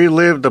trying to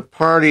relive the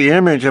party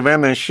image of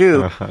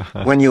MSU.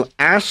 When you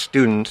ask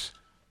students,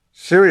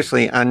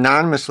 seriously,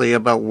 anonymously,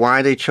 about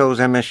why they chose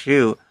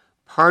MSU,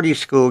 Party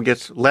School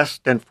gets less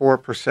than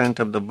 4%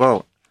 of the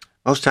vote.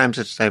 Most times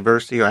it's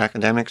diversity or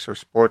academics or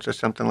sports or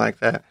something like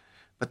that.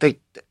 But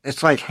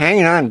it's like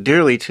hanging on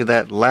dearly to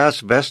that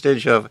last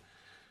vestige of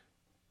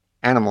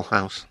Animal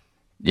House.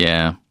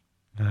 Yeah.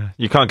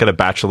 You can't get a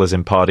bachelor's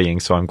in partying,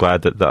 so I'm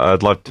glad that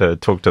I'd love to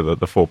talk to the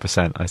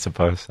 4%, I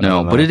suppose.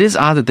 No, but it is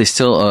odd that they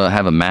still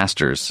have a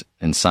master's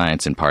in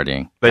science in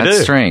partying.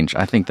 That's strange.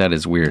 I think that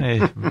is weird.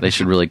 Hey. They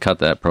should really cut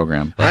that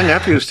program. My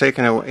nephew's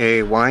taking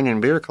a wine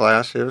and beer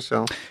class here,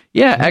 so...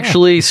 Yeah,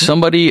 actually,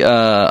 somebody,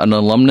 an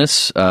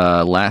alumnus,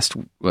 last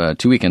 2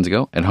 weekends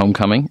ago at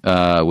homecoming,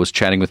 was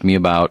chatting with me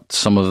about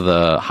some of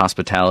the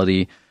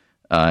hospitality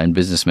and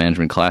business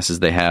management classes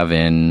they have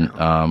in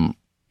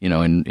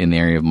the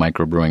area of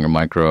microbrewing or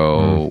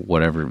micro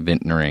whatever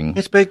vintnering.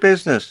 It's big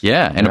business.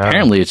 Yeah, and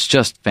apparently it's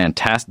just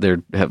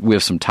fantastic. We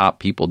have some top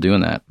people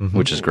doing that,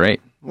 which is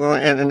great. Well,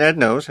 and Ed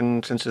knows,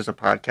 and since it's a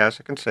podcast,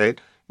 I can say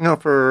it.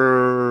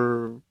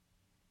 For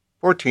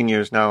 14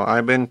 years now,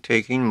 I've been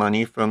taking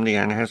money from the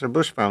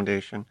Anheuser-Busch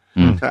Foundation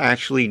to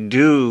actually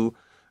do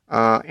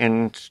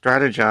and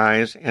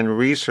strategize and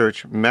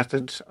research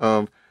methods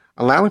of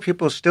allowing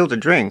people still to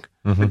drink,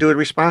 but do it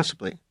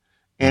responsibly.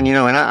 And,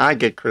 and I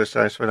get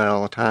criticized for that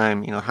all the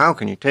time. How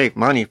can you take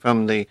money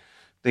from the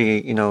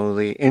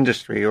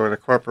industry or the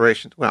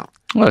corporations? Well,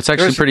 it's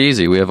actually pretty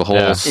easy. We have a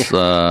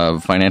whole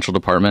financial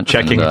department.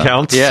 Checking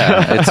accounts.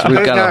 Yeah,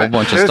 we've got a whole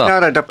bunch of stuff. There's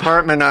not a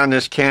department on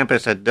this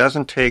campus that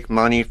doesn't take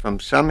money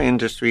from some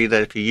industry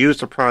that if you use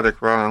the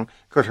product wrong,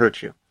 could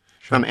hurt you.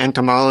 From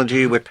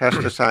entomology with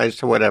pesticides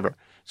to whatever.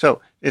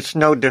 So it's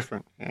no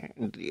different.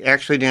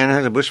 Actually, the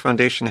Anheuser-Busch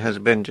Foundation has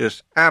been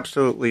just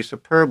absolutely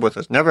superb with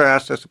us. Never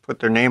asked us to put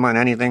their name on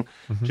anything,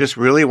 just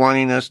really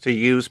wanting us to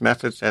use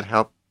methods that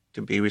help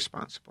to be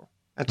responsible.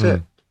 That's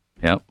it.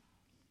 Yep.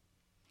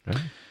 Okay.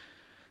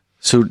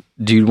 So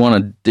do you want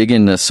to dig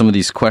into some of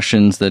these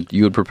questions that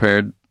you had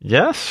prepared?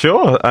 Yeah,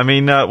 sure. I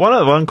mean,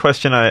 one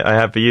question I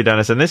have for you,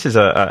 Dennis, and this is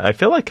I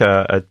feel like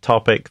a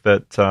topic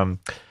that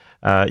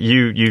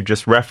you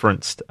just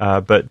referenced,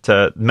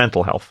 but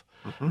mental health.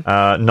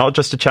 Not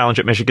just a challenge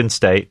at Michigan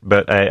State,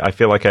 but I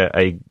feel like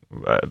a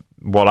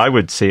what I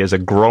would see as a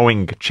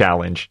growing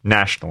challenge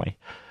nationally.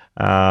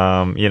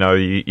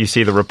 You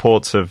see the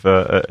reports of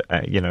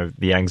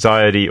the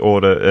anxiety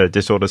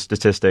disorder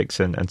statistics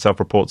and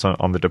self-reports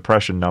on the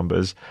depression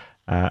numbers,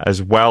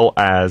 as well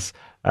as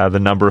the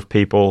number of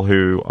people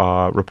who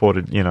are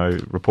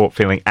report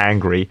feeling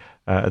angry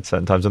at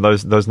certain times, and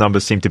those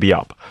numbers seem to be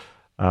up.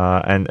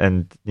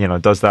 And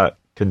does that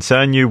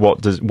concern you? How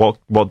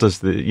does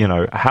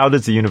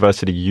the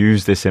university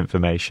use this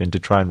information to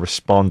try and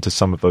respond to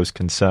some of those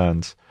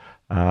concerns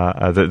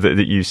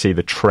that you see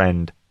the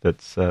trend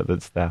that's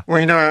there?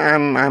 Well,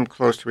 I'm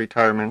close to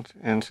retirement,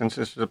 and since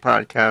this is a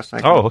podcast,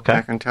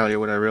 I can tell you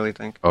what I really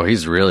think. Oh,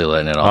 he's really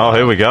letting it all out. Oh,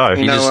 here we go. I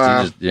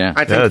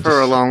think for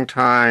a long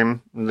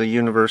time, the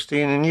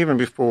university, and even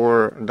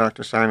before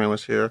Dr. Simon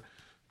was here,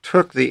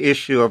 took the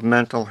issue of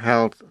mental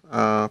health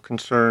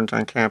concerns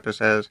on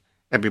campus as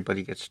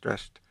everybody gets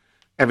stressed,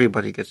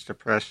 everybody gets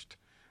depressed,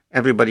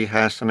 everybody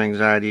has some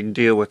anxiety,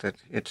 deal with it,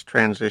 it's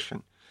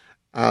transition.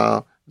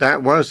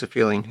 That was the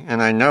feeling,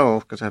 and I know,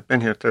 because I've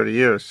been here 30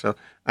 years, so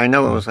I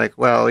know it was like,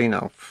 well,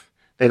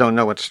 they don't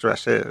know what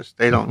stress is.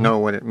 They don't know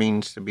what it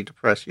means to be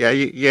depressed.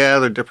 Yeah,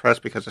 they're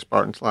depressed because the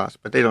Spartans lost,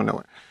 but they don't know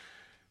it.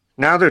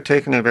 Now they're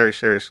taking it very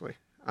seriously,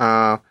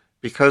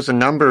 because the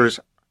numbers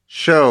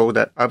show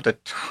that of the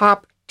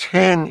top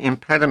 10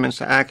 impediments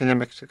to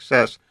academic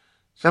success,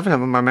 7 of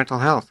them are mental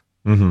health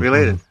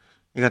related.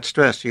 You got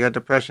stress, you got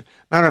depression.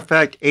 Matter of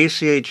fact,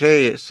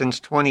 ACHA,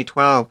 since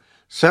 2012,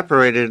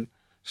 separated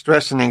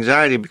stress and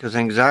anxiety because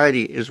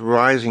anxiety is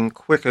rising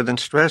quicker than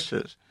stress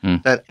is.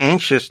 That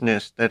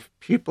anxiousness that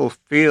people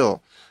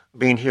feel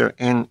being here,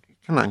 and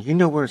come on, you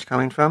know where it's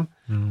coming from.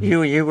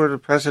 You were the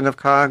president of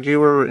COG, you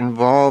were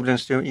involved in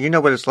student, you know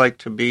what it's like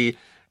to be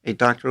a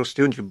doctoral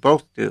student, you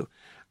both do.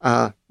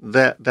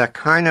 That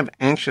kind of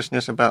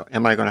anxiousness about,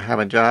 am I going to have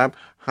a job?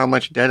 How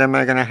much debt am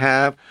I going to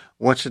have?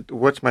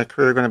 What's my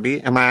career going to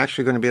be? Am I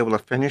actually going to be able to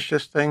finish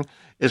this thing?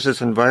 Is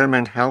this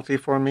environment healthy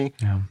for me?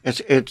 Yeah.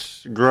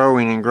 It's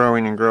growing and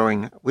growing and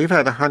growing. We've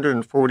had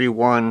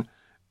 141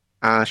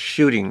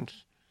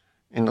 shootings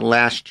in the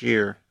last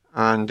year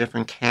on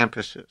different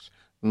campuses.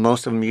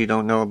 Most of them you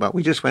don't know about.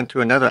 We just went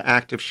through another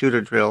active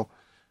shooter drill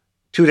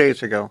 2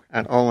 days ago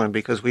at Olin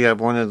because we have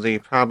one of the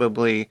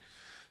probably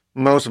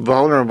most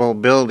vulnerable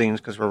buildings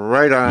because we're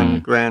right on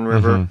Grand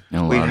River.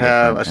 We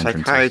have a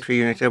psychiatry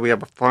unit there. We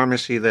have a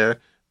pharmacy there.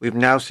 We've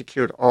now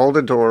secured all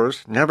the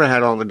doors. Never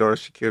had all the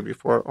doors secured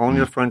before. Only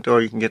the front door.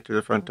 You can get through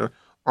the front door.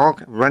 All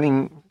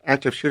running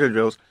active shooter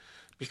drills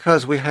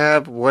because we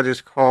have what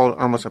is called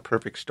almost a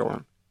perfect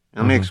storm.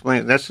 Let me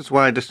explain. This is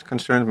why this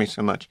concerns me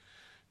so much.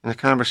 In the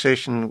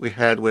conversation we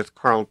had with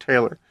Carl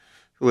Taylor,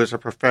 who is a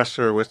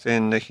professor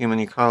within the Human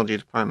Ecology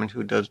Department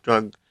who does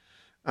drug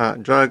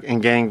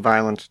and gang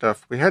violence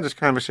stuff. We had this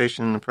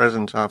conversation in the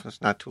president's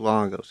office not too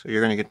long ago, so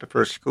you're going to get the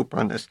first scoop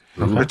on this.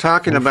 We're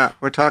talking about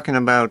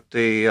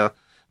the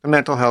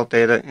mental health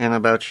data and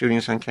about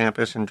shootings on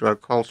campus and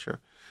drug culture.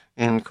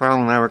 And Carl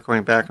and I were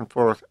going back and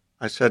forth.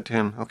 I said to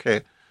him,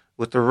 okay,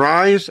 with the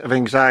rise of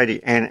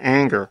anxiety and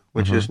anger,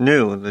 which is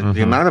new,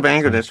 the amount of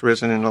anger that's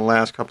risen in the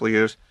last couple of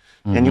years,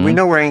 and we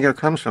know where anger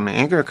comes from.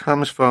 Anger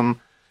comes from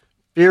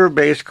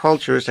fear-based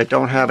cultures that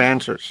don't have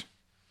answers.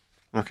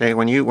 Okay,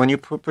 when you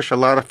push a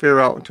lot of fear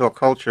out into a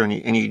culture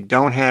and you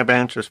don't have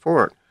answers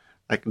for it,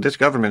 like this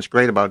government's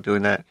great about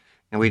doing that,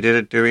 and we did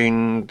it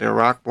during the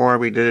Iraq War,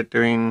 we did it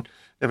during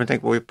different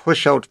things where we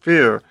push out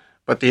fear,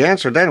 but the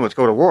answer then was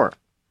go to war.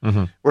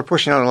 We're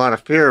pushing out a lot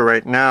of fear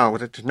right now.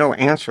 There's no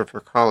answer for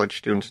college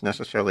students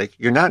necessarily.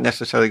 You're not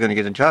necessarily going to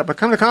get a job, but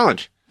come to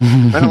college.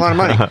 Spend a lot of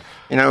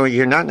money.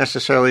 You're not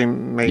necessarily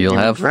maybe you'll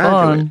have graduate.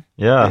 fun.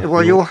 Yeah.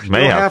 Well, you'll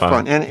have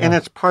fun. And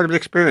it's part of the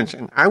experience.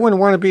 And I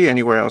wouldn't want to be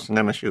anywhere else than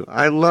MSU.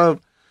 I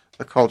love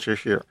the culture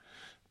here.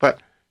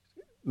 But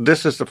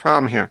this is the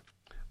problem here.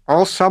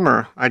 All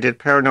summer, I did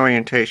parent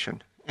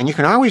orientation. And you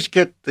can always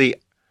get the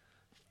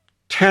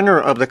tenor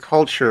of the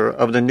culture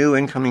of the new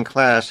incoming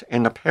class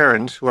and the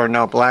parents who are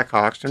now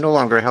Blackhawks. They're no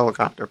longer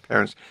helicopter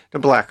parents.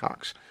 They're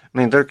Blackhawks. I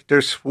mean,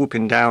 they're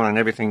swooping down on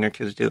everything their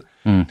kids do.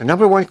 The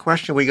number one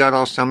question we got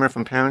all summer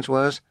from parents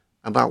was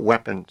about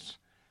weapons.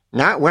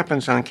 Not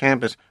weapons on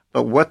campus,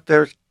 but what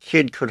their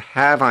kid could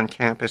have on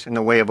campus in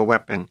the way of a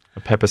weapon. A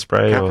pepper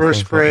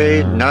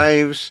spray.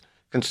 Knives,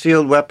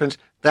 concealed weapons.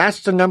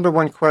 That's the number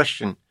one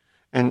question.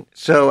 And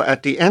so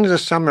at the end of the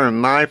summer,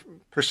 my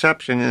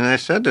perception, and I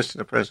said this to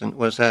the president,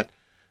 was that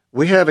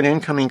we have an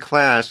incoming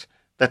class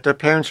that their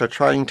parents are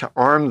trying to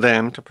arm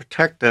them to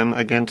protect them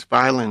against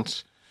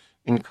violence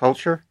in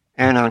culture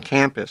and on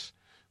campus.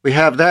 We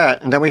have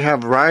that, and then we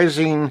have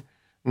rising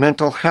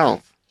mental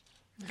health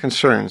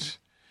concerns.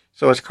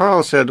 So as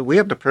Carl said, we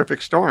have the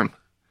perfect storm.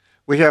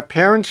 We have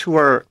parents who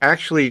are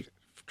actually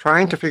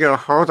trying to figure out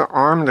how to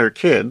arm their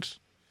kids,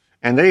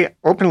 and they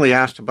openly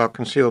asked about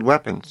concealed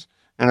weapons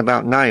and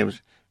about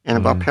knives and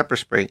about pepper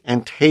spray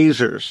and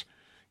tasers.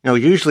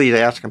 Usually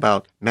they ask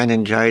about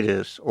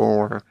meningitis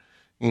or,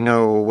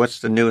 what's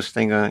the newest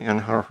thing on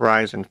our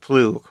horizon,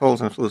 flu,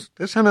 colds and flus.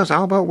 This time it's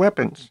all about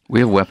weapons. We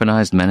have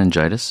weaponized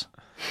meningitis?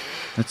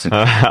 That's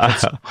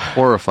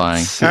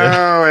horrifying.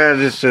 Oh,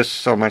 it's just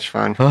so much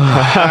fun.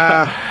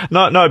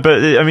 No, but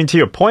I mean, to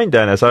your point,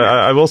 Dennis,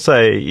 I will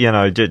say,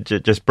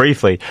 just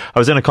briefly, I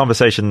was in a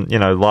conversation,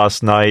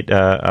 last night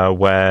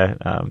where,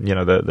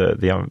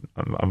 the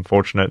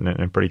unfortunate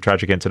and pretty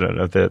tragic incident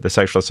of the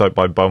sexual assault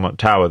by Beaumont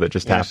Tower that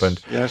just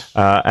happened. Yes.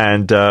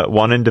 And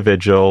one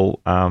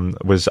individual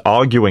was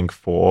arguing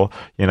for,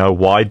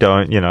 why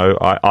don't,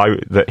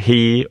 that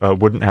he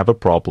wouldn't have a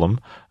problem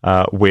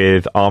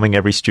with arming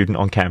every student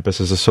on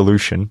campus as a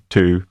solution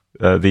to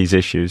these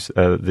issues,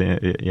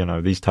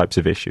 these types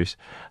of issues,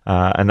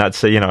 and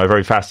that's a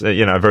very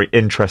a very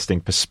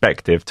interesting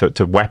perspective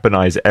to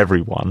weaponize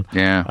everyone.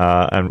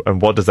 Yeah.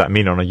 And what does that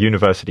mean on a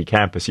university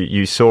campus?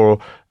 You saw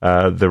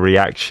the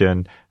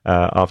reaction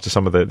after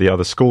some of the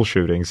other school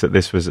shootings that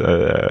this was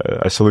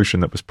a solution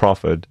that was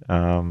proffered.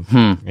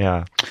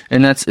 Yeah,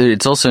 and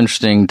it's also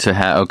interesting to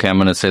have. Okay, I'm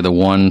going to say the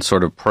one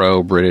sort of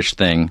pro-British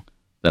thing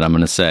that I'm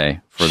going to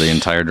say for the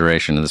entire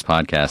duration of this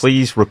podcast.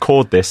 Please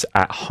record this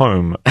at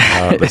home,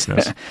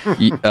 listeners.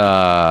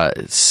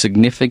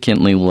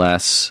 Significantly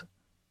less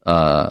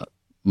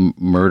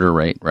murder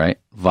rate, right?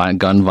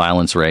 Gun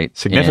violence rate.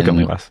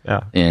 Significantly less,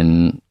 yeah.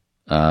 In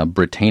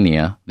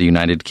Britannia, the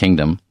United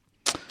Kingdom.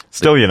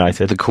 Still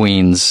united. The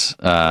Queen's.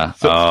 Okay.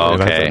 All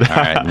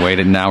right.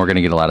 Wait, now we're going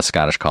to get a lot of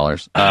Scottish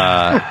callers.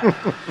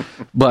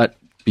 But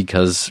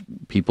because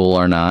people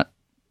are not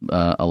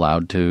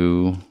allowed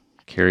to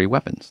carry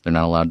weapons. They're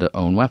not allowed to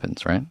own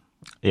weapons, right?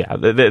 Yeah,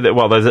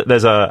 well,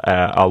 there's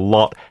a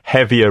lot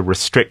heavier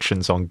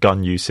restrictions on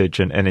gun usage,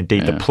 and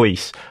indeed the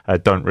police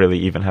don't really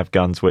even have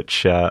guns,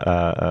 which,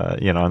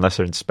 unless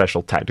they're in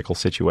special tactical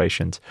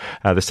situations.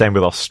 The same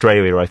with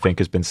Australia, I think,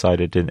 has been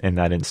cited in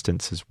that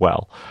instance as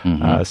well.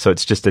 So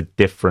it's just a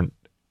different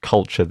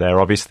culture there.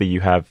 Obviously, you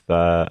have,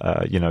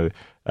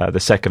 the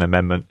Second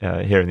Amendment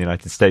here in the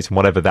United States, and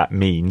whatever that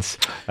means,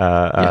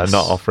 not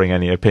offering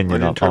any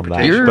opinion on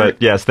that.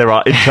 But yes, there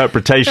are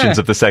interpretations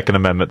of the Second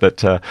Amendment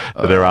that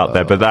are out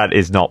there, but that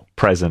is not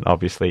present,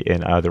 obviously,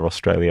 in either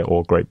Australia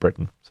or Great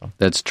Britain. So.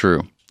 That's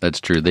true.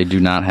 They do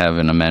not have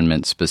an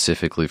amendment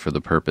specifically for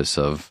the purpose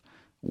of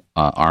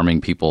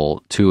arming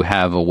people to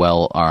have a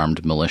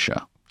well-armed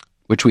militia,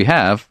 which we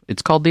have.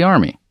 It's called the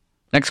Army.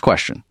 Next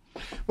question.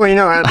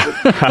 Well,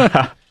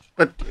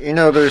 but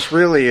there's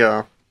really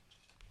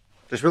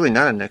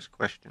not a next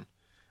question.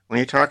 When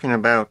you're talking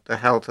about the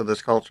health of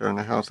this culture and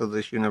the health of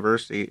this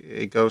university,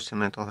 it goes to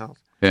mental health.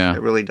 Yeah.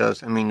 It really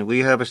does. I mean, we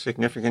have a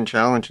significant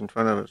challenge in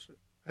front of us.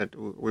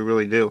 We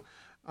really do,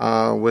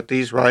 with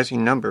these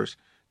rising numbers.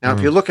 Now,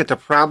 if you look at the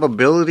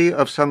probability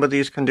of some of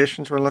these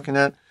conditions we're looking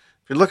at,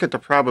 if you look at the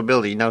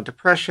probability, now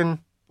depression,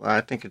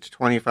 I think it's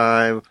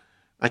 25.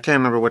 I can't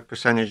remember what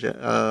percentage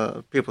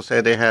people say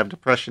they have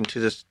depression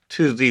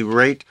to the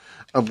rate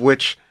of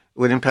which it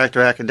would impact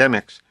their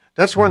academics.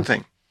 That's one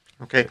thing.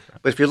 Okay,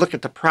 but if you look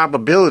at the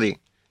probability,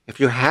 if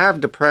you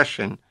have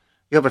depression,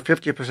 you have a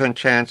 50%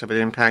 chance of it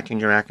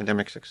impacting your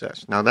academic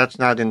success. Now, that's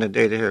not in the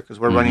data here because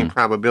we're running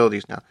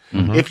probabilities now.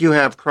 If you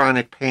have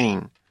chronic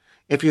pain,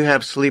 if you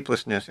have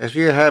sleeplessness, if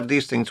you have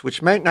these things,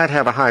 which might not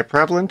have a high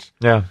prevalence,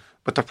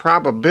 but the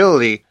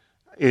probability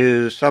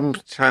is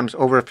sometimes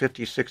over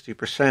 50,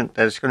 60%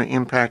 that it's going to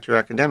impact your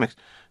academics.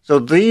 So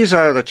these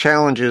are the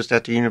challenges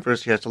that the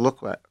university has to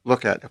look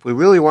at. If we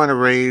really want to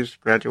raise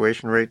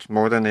graduation rates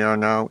more than they are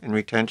now in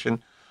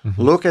retention,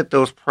 look at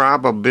those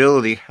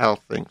probability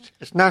health things.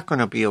 It's not going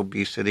to be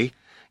obesity.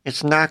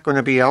 It's not going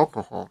to be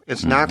alcohol.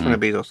 It's not going to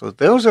be those. So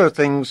those are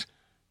things,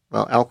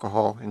 well,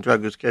 alcohol and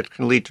drug use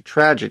can lead to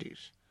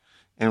tragedies.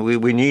 And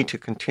we need to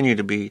continue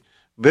to be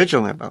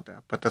vigilant about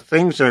that. But the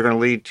things that are going to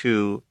lead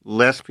to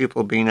less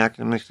people being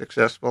academically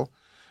successful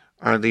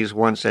are these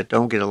ones that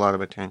don't get a lot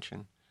of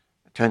attention.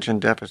 Attention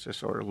deficit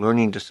disorder,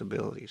 learning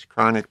disabilities,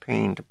 chronic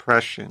pain,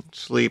 depression,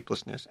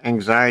 sleeplessness,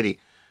 anxiety.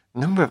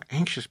 Number of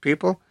anxious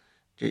people.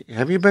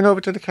 Have you been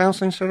over to the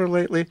counseling center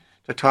lately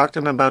to talk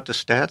to them about the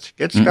stats?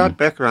 Get Scott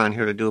Becker on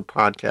here to do a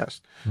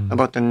podcast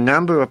about the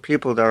number of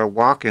people that are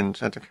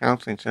walk-ins at the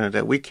counseling center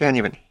that we can't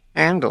even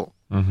handle.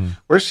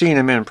 We're seeing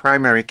them in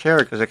primary care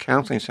because the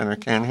counseling center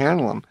can't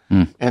handle them.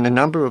 And the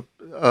number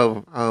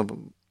of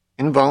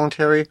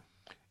involuntary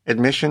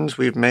admissions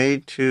we've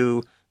made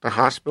to the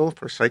hospital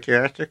for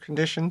psychiatric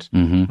conditions.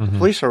 The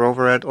police are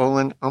over at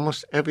Olin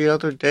almost every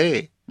other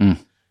day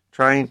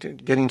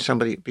getting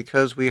somebody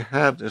because we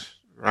have this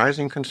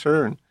rising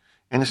concern.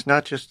 And it's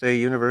not just a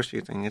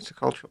university thing, it's a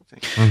cultural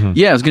thing.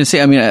 Yeah, I was going to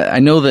say, I mean, I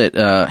know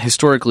that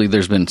historically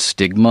there's been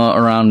stigma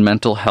around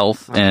mental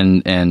health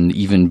and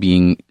even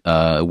being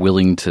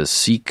willing to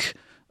seek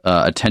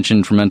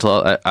attention for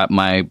mental health.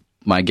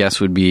 My guess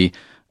would be,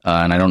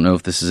 and I don't know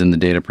if this is in the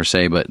data per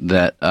se, but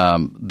that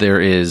there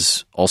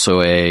is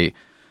also a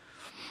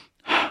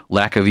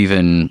lack of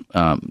even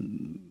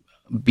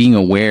being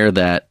aware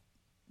that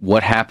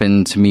what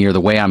happened to me or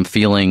the way I'm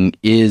feeling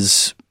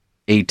is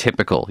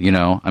atypical, you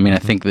know? I mean, I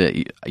think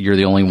that you're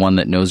the only one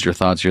that knows your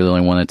thoughts. You're the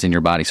only one that's in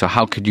your body. So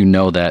how could you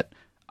know that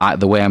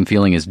the way I'm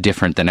feeling is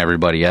different than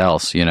everybody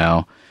else, you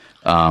know?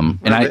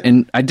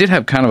 And I did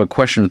have kind of a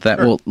question with that.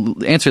 Sure.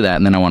 Well, answer that,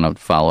 and then I want to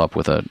follow up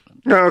with a...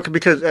 No,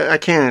 because I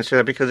can't answer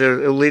that because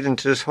it'll lead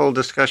into this whole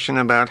discussion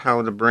about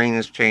how the brain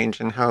has changed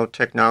and how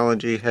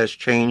technology has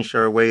changed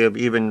our way of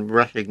even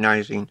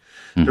recognizing.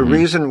 Mm-hmm. The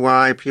reason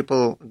why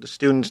the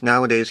students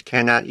nowadays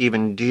cannot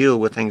even deal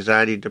with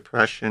anxiety,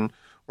 depression,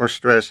 or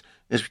stress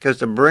is because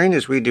the brain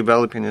is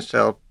redeveloping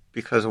itself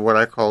because of what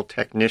I call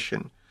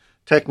technician.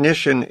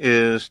 Technician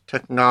is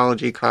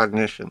technology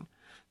cognition.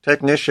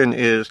 Technician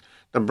is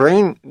the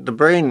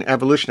brain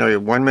evolutionary,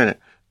 1 minute.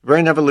 The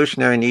brain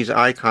evolutionary needs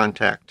eye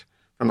contact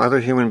from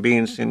other human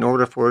beings in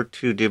order for it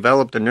to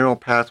develop the neural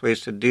pathways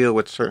to deal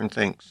with certain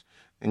things.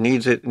 It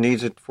needs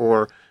it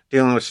for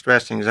dealing with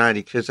stress,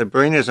 anxiety, because the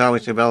brain is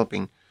always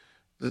developing.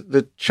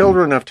 The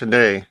children of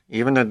today,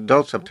 even the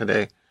adults of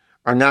today,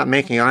 are not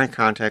making eye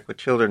contact with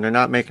children. They're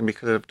not making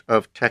because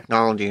of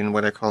technology and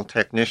what I call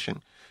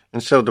technician.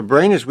 And so the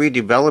brain is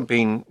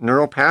redeveloping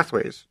neural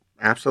pathways,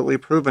 absolutely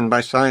proven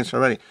by science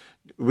already,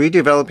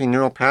 redeveloping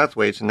neural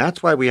pathways, and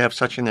that's why we have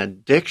such an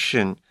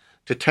addiction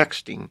to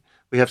texting.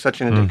 We have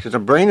such an addiction because the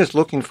brain is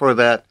looking for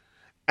that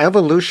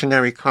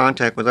evolutionary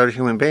contact with other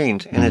human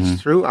beings, and it's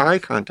through eye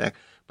contact.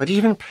 But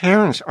even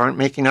parents aren't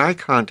making eye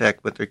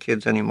contact with their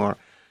kids anymore.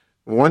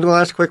 One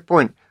last quick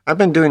point. I've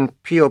been doing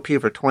POP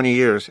for 20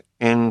 years,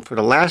 and for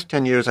the last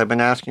 10 years, I've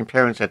been asking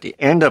parents at the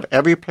end of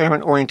every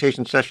parent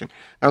orientation session.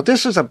 Now,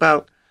 this is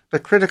about the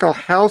critical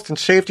health and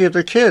safety of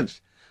their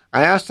kids.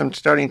 I asked them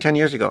starting 10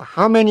 years ago,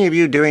 how many of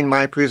you during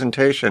my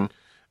presentation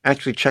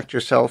actually checked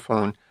your cell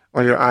phone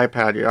or your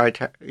iPad,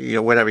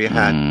 your whatever you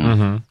had?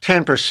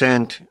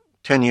 10%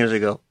 10 years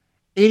ago.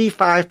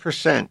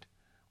 85%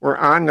 were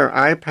on their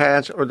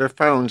iPads or their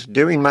phones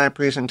during my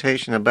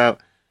presentation about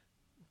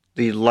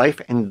the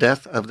life and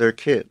death of their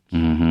kids.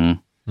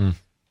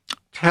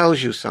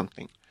 Tells you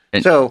something.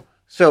 So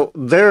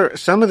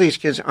some of these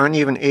kids aren't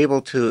even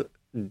able to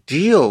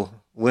deal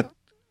with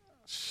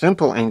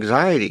simple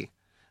anxiety.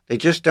 They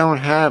just don't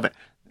have it.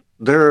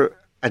 They're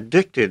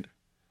addicted.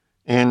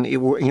 And,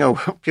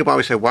 people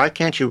always say, why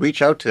can't you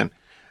reach out to them?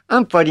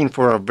 I'm fighting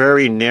for a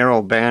very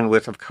narrow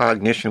bandwidth of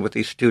cognition with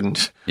these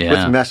students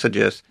with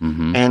messages.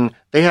 And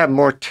they have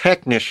more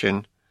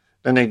technician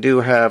than they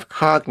do have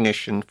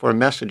cognition for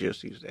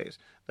messages these days.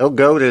 They'll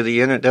go to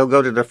the internet, they'll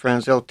go to their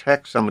friends, they'll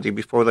text somebody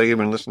before they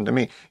even listen to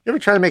me. You ever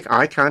try to make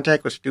eye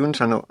contact with students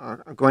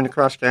going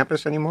across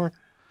campus anymore?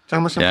 It's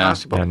almost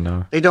impossible. Yeah,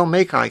 no. They don't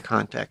make eye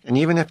contact. And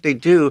even if they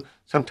do,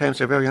 sometimes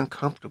they're very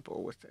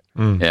uncomfortable with it.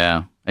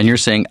 Yeah. And you're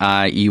saying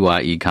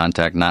IEYE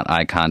contact, not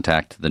eye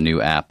contact, the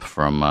new app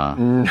from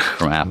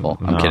Apple.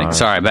 I'm kidding.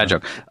 Sorry, bad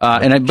joke.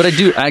 But I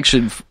do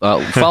actually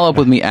follow up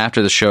with me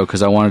after the show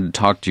because I wanted to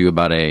talk to you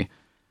about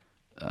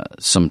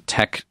some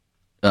tech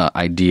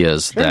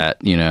ideas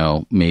that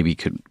maybe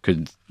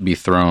could be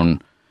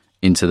thrown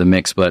into the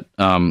mix. But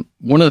one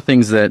of the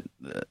things that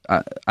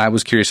I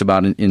was curious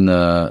about in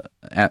the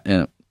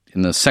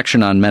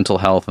section on mental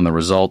health and the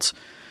results,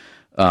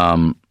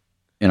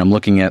 and I'm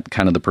looking at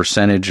kind of the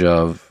percentage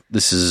of,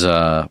 this is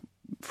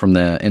from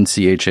the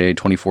NCHA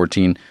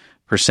 2014,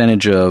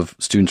 percentage of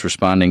students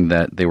responding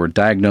that they were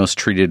diagnosed,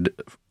 treated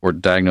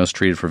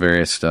for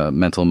various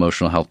mental,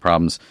 emotional health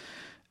problems.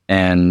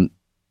 And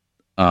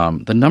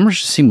the numbers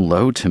just seem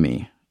low to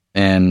me.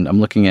 And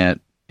I'm looking at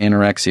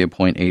anorexia,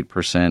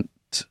 0.8%,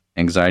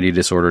 anxiety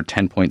disorder,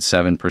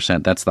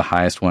 10.7%. That's the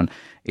highest one.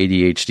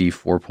 ADHD,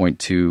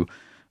 4.2%.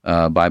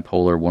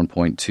 Bipolar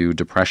 1.2,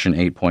 depression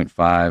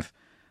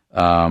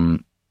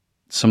 8.5.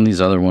 Some of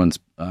these other ones,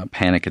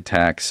 panic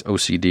attacks,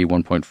 OCD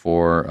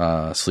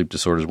 1.4, sleep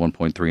disorders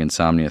 1.3,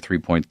 insomnia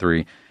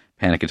 3.3,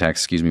 panic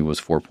attacks,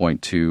 was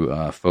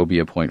 4.2,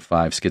 phobia 0.5,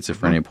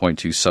 schizophrenia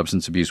 0.2,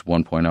 substance abuse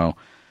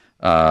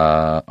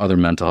 1.0, other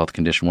mental health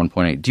condition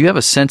 1.8. Do you have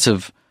a sense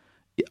of,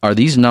 are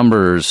these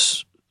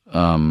numbers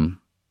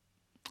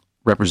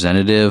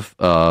representative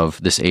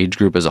of this age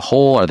group as a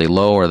whole? Are they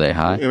low? Are they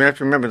high? You have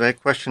to remember that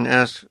question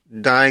asks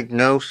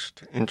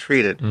diagnosed and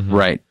treated.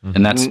 Right.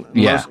 And that's,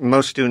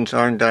 most students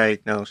aren't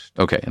diagnosed.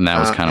 Okay. And that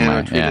was kind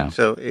of my,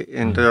 So,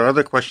 there are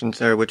other questions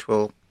there which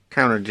will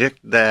contradict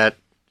that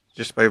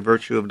just by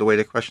virtue of the way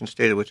the question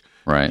stated, which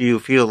you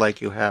feel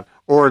like you have.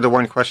 Or the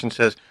one question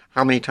says,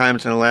 how many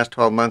times in the last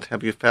 12 months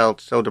have you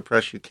felt so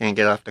depressed you can't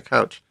get off the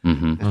couch?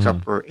 It's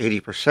up for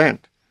 80%.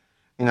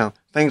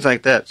 Things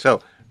like that.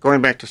 So, going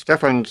back to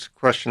Stefan's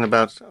question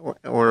about,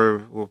 or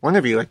one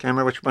of you, I can't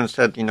remember which one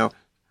said,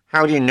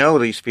 how do you know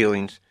these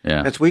feelings?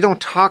 Yeah. It's we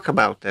don't talk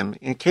about them.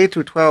 In K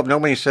through 12,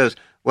 nobody says,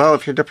 well,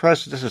 if you're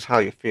depressed, this is how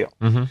you feel.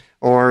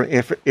 Or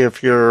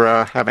if you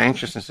have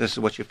anxiousness, this is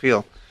what you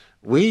feel.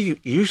 We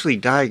usually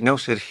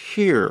diagnose it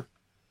here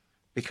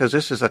because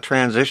this is a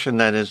transition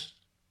that is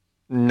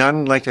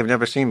none like they've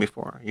never seen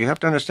before. You have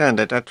to understand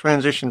that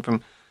transition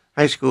from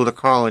high school to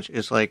college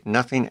is like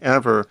nothing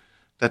ever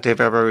that they've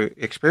ever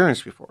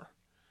experienced before.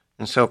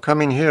 And so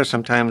coming here,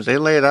 sometimes they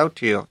lay it out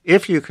to you.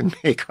 If you can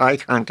make eye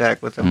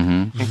contact with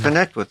them and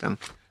connect with them,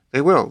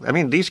 they will. I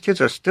mean, these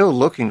kids are still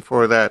looking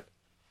for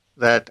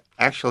that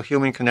actual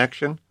human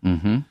connection.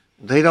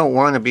 They don't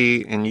want to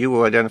be, and you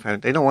will identify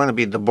it, they don't want to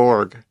be the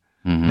Borg.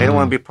 They don't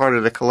want to be part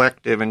of the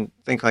collective and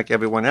think like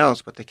everyone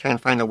else, but they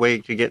can't find a way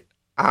to get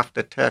off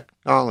the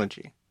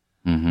technology.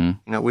 You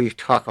know, we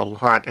talk a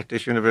lot at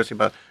this university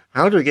about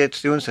how do we get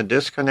students to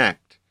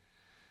disconnect.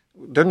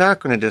 They're not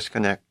going to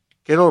disconnect.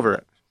 Get over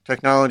it.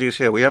 Technology is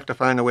here. We have to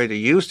find a way to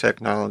use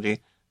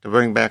technology to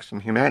bring back some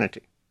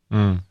humanity.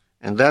 And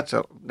that's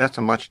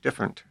a much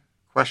different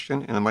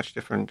question and a much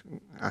different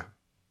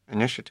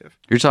initiative.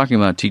 You're talking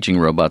about teaching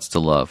robots to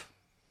love.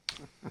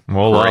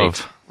 More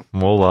love.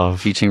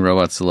 Teaching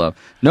robots to love.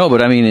 No,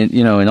 but I mean,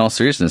 in all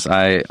seriousness,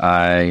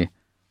 I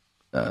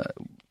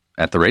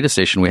at the radio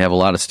station, we have a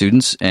lot of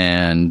students,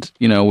 and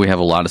we have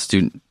a lot of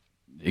students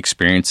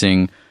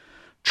experiencing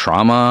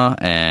trauma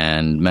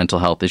and mental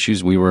health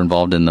issues. We were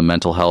involved in the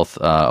Mental Health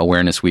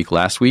Awareness Week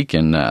last week,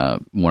 and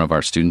one of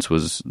our students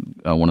was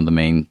one of the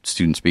main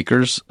student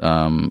speakers.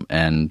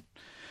 And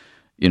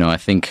I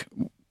think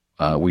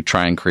we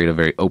try and create a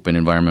very open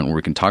environment where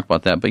we can talk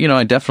about that. But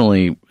I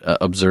definitely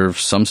observe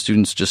some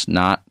students just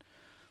not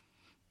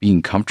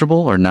being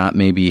comfortable or not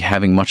maybe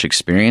having much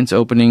experience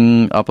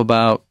opening up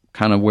about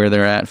kind of where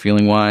they're at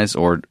feeling wise.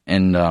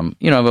 And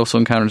I've also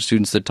encountered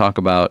students that talk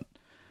about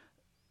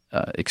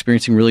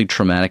experiencing really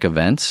traumatic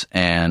events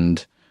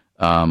and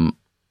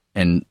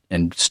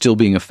still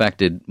being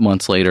affected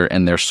months later,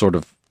 and they're sort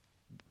of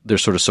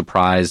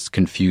surprised,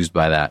 confused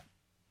by that.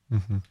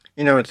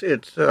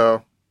 It's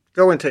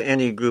go into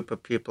any group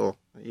of people,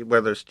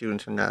 whether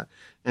students or not,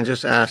 and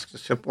just ask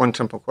one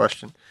simple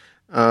question.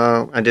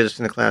 I did this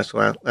in the class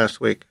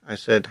last week. I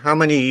said, "How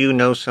many of you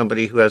know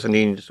somebody who has an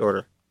eating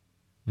disorder?"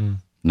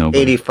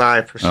 Nobody.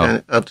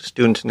 85% of the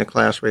students in the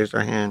class raised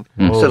their hand.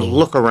 I said,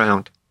 "Look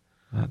around."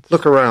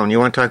 Look around. You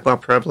want to talk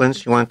about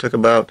prevalence? You want to talk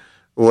about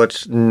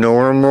what's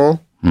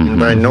normal? And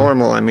by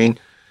normal, I mean,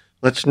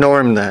 let's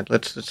norm that.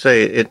 Let's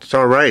say it's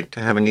all right to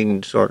have an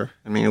eating disorder.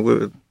 I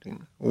mean,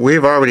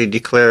 we've already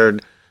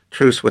declared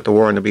truce with the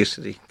war on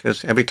obesity,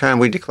 because every time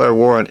we declare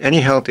war on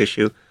any health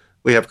issue,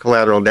 we have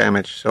collateral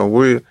damage. So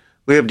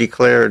we have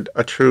declared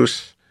a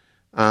truce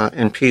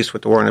and peace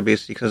with the war on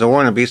obesity, because the war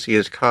on obesity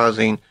is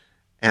causing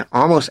an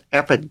almost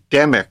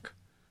epidemic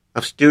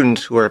of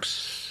students who are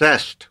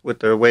obsessed with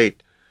their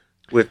weight,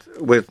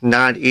 with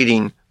not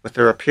eating, with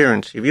their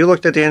appearance. If you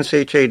looked at the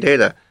NCHA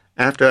data,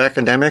 after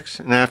academics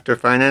and after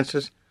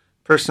finances,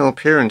 personal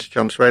appearance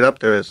jumps right up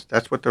there.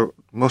 That's what the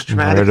most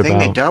traumatic thing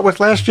they dealt with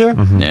last year?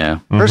 Yeah.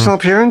 Personal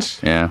appearance?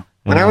 Yeah.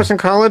 When I was in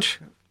college?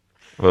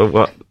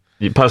 Well,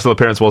 personal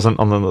appearance wasn't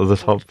on the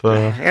top.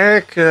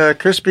 Eric,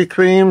 Krispy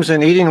Kremes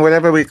and eating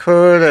whatever we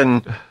could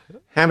and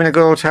having a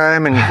good old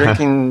time and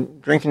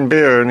drinking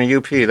beer in the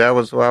UP. That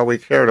was all we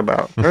cared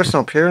about.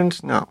 Personal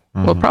appearance? No.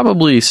 Well,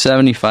 probably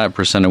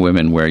 75% of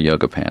women wear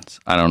yoga pants.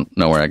 I don't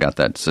know where I got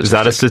that statistic. Is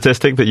that a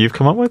statistic that you've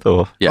come up with?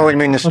 Or? Yeah. Oh, you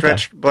mean the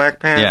stretched black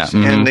pants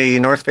and the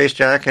North Face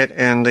jacket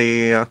and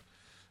the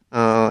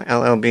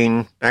LL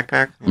Bean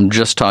backpack? I'm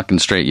just talking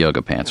straight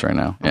yoga pants right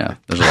now. Yeah,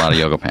 there's a lot of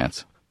yoga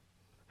pants.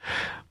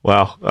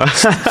 Wow.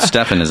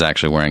 Stefan is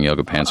actually wearing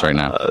yoga pants right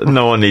now.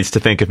 No one needs to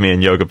think of me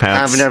in yoga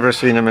pants. I've never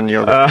seen him in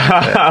yoga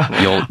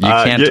pants. You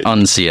can't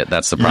unsee it.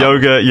 That's the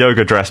problem.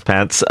 Yoga dress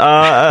pants.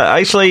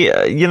 Actually,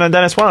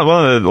 Dennis, one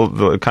of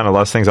the kind of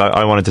last things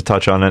I wanted to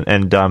touch on,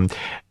 and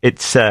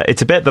it's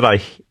a bit that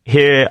I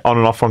hear on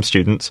and off from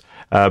students,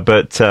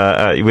 but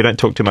we don't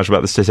talk too much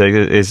about the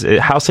statistics, is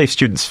how safe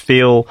students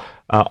feel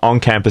on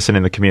campus and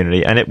in the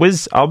community. And it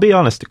was, I'll be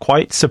honest,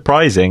 quite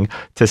surprising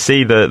to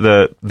see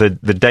the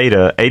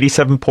data.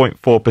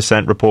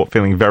 87.4% report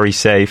feeling very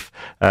safe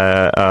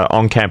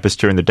on campus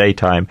during the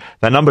daytime.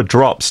 That number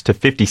drops to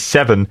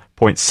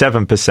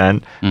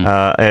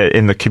 57.7%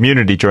 in the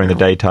community during the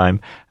daytime.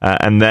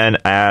 And then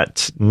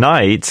at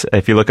night,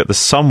 if you look at the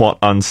somewhat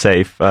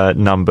unsafe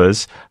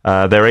numbers,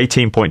 they're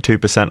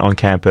 18.2% on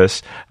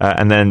campus,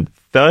 and then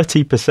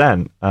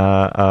 30%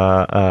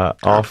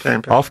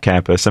 off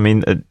campus. I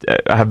mean,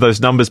 have those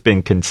numbers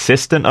been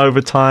consistent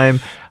over time?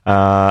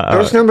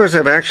 Those numbers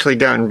have actually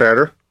gotten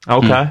better.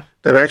 Okay.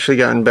 They've actually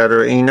gotten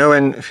better.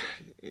 And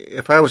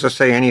if I was to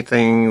say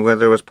anything,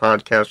 whether it was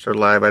podcast or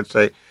live, I'd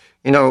say,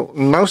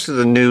 most of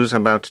the news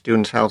about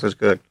students' health is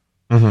good.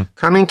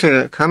 Coming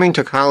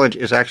to college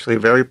is actually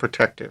very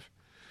protective.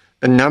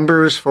 The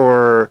numbers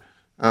for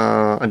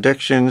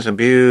addictions,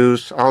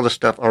 abuse, all the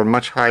stuff are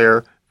much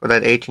higher for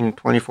that 18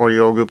 to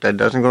 24-year-old group that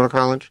doesn't go to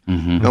college.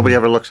 Nobody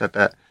ever looks at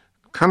that.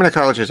 Coming to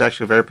college is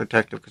actually very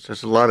protective because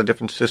there's a lot of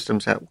different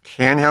systems that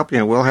can help you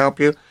and will help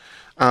you.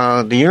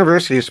 The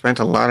university has spent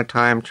a lot of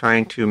time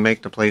trying to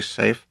make the place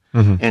safe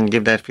and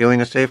give that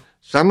feeling of safe.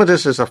 Some of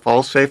this is a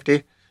false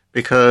safety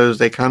because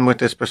they come with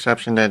this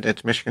perception that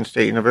it's Michigan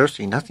State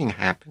University. Nothing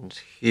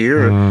happens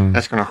here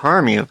that's going to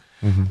harm you.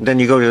 Then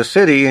you go to the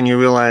city and you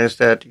realize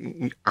that,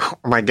 oh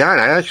my God,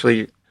 I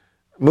actually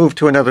moved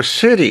to another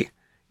city.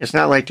 It's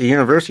not like the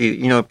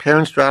university.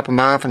 Parents drop them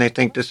off and they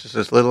think this is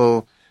this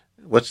little,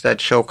 what's that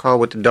show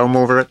called with the dome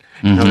over it?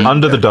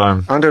 Under the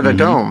Dome. Under the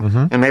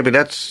Dome. And maybe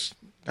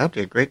that'd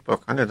be a great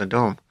book, Under the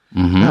Dome.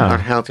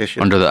 About health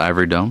issues. Under the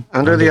Ivory Dome?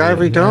 Under the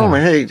Ivory Dome.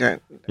 Hey,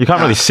 you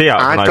can't really see out.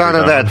 I thought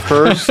of that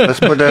first. Let's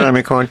put that on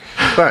my coin.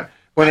 But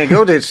when they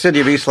go to the city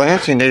of East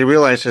Lansing, they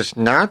realize it's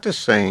not the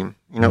same.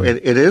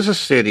 It is a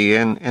city,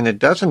 and it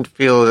doesn't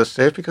feel as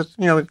safe because,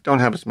 it don't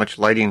have as much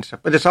lighting and stuff.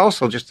 But it's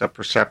also just a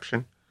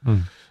perception.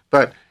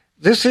 But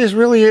this is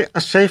really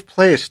a safe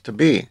place to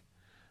be.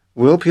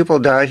 Will people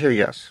die here?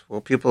 Yes.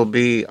 Will people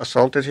be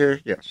assaulted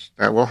here? Yes.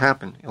 That will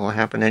happen. It will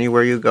happen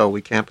anywhere you go.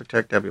 We can't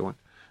protect everyone.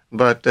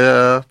 But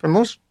for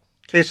most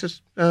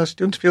cases,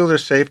 students feel they're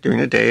safe during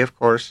the day, of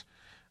course.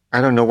 I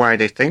don't know why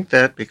they think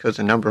that, because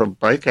the number of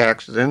bike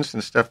accidents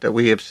and stuff that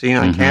we have seen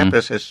on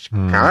campus has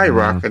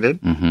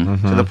skyrocketed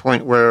to the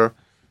point where,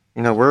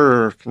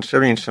 we're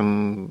considering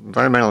some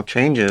environmental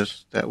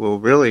changes that will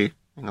really,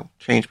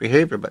 change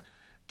behavior, but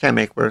can't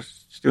make where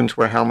students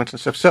wear helmets and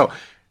stuff. So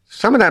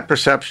some of that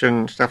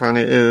perception, Stefan,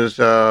 is,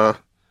 or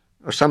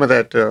some of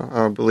that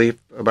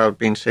belief about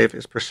being safe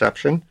is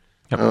perception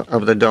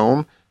of the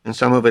dome, and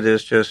some of it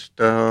is just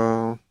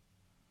true.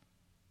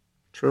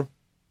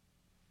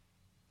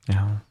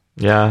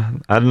 Yeah,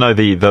 I don't know.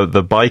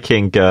 The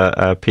biking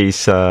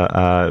piece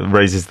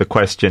raises the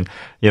question.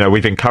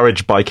 We've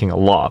encouraged biking a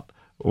lot.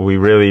 We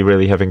really,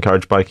 really have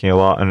encouraged biking a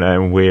lot,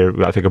 and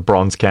we're, I think, a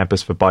bronze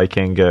campus for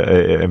biking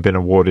and been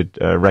awarded,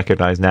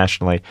 recognized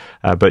nationally.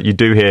 But you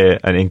do hear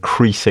an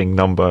increasing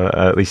number,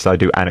 at least I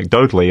do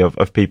anecdotally,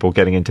 of people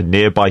getting into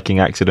near biking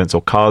accidents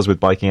or cars with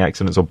biking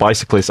accidents or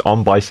bicyclists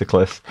on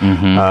bicyclists.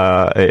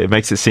 It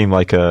makes it seem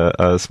like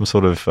some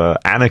sort of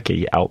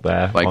anarchy out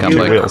there. Like on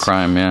bike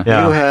crime, yeah.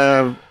 You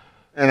have,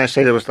 and I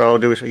say that with all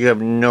due respect, you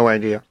have no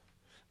idea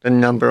the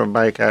number of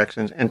bike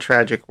accidents and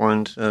tragic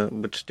ones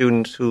with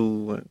students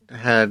who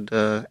had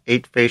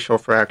 8 facial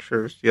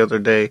fractures the other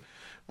day.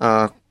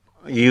 About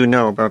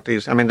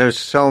these. I mean, there's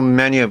so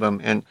many of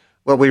them. And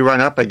what we run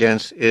up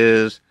against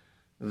is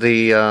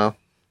the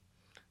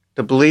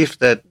belief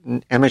that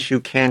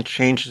MSU can't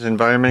change its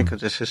environment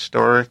because it's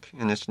historic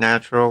and it's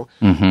natural.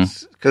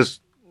 Because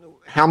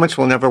helmets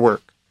will never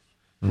work.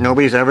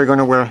 Nobody's ever going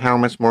to wear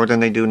helmets more than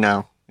they do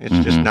now.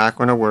 It's just not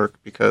going to work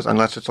because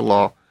unless it's a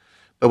law.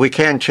 But we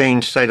can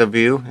change sight of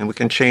view, and we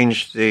can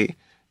change the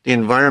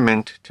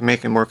environment to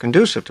make it more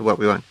conducive to what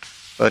we want.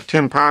 But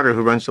Tim Potter,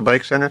 who runs the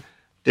Bike Center,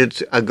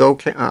 did a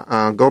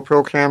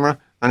GoPro camera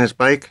on his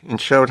bike and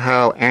showed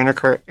how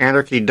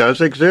anarchy does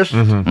exist,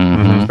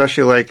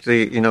 especially like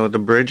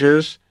the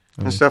bridges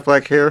and stuff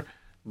like here.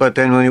 But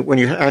then when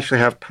you actually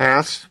have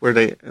paths where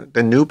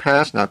the new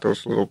paths, not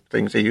those little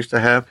things they used to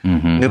have,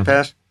 new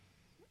paths,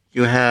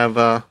 you have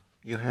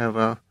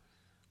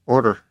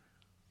order.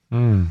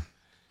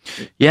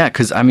 Yeah,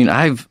 because I mean,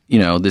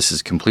 this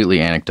is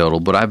completely anecdotal,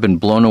 but I've been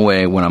blown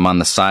away when I'm on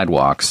the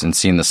sidewalks and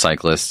seeing the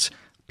cyclists.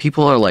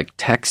 People are like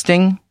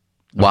texting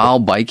while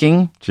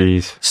biking.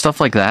 Jeez.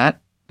 Stuff like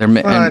that.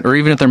 Or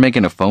even if they're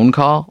making a phone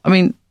call. I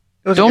mean,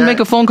 don't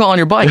make a phone call on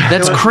your bike.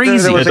 That's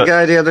crazy. There was a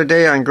guy the other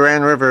day on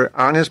Grand River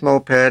on his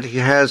moped. He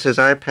has his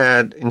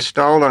iPad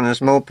installed on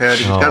his moped.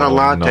 He's got a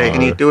latte,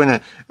 and he's doing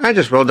it. I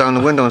just rolled down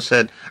the window and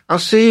said, "I'll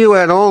see you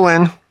at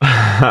Olin."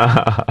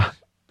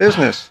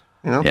 Business.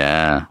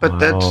 Yeah, but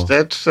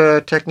that's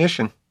a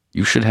technician.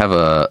 You should have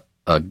a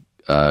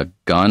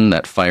gun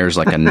that fires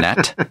like a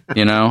net,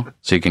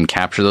 so you can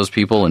capture those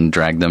people and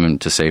drag them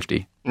into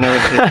safety.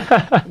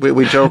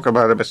 We joke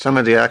about it, but some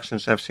of the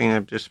actions I've seen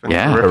have just been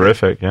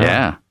horrific.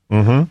 Yeah.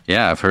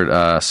 Yeah, I've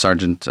heard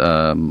Sergeant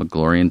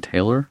McGlorian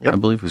Taylor, I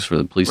believe, who's for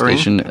the police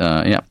station,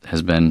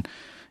 has been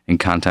in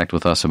contact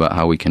with us about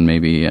how we can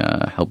maybe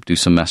help do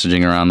some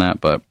messaging around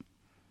that. But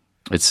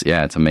it's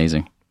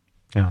amazing.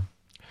 Yeah.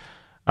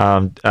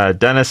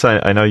 Dennis,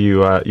 I know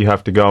you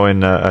have to go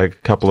in a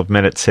couple of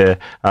minutes here.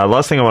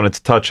 Last thing I wanted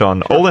to touch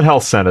on, Olin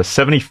Health Center,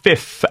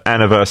 75th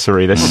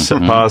anniversary this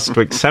past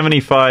week,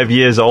 75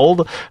 years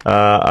old.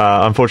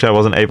 Unfortunately, I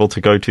wasn't able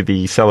to go to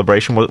the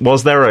celebration.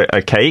 Was there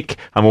a cake?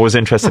 I'm always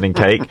interested in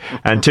cake.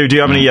 And 2, do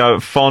you have any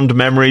fond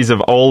memories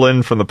of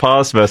Olin from the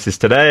past versus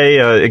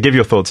today? Give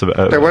your thoughts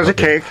about it. There was a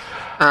cake.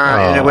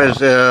 And it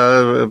was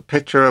a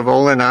picture of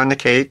Olin on the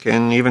cake,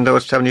 and even though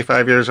it's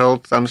 75 years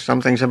old, some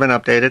things have been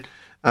updated.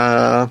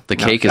 The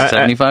cake is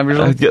 75 years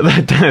old?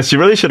 Dennis, you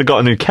really should have got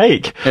a new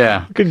cake.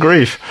 Yeah. Good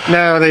grief.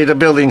 No, the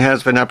building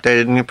has been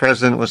updated, and the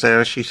president was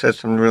there. She said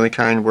some really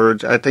kind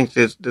words. I think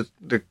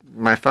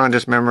my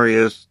fondest memory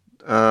is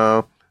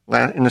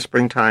in the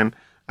springtime,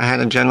 I had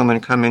a gentleman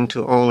come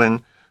into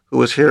Olin who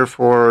was here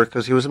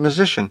because he was a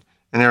musician,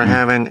 and they were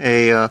having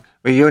a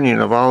reunion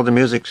of all the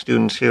music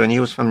students here, and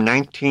he was from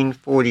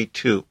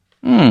 1942.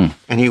 And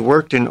he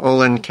worked in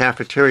Olin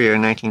cafeteria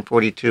in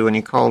 1942, and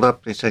he called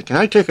up and he said, "Can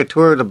I take a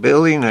tour of the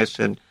building?" And I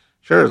said,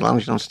 "Sure, as long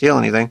as you don't steal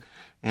anything."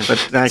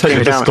 But I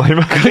came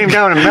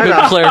down and met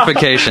him.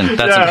 Clarification.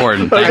 That's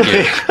important. Thank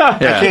you.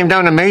 I came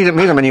down to meet him,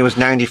 and he was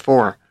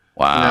 94.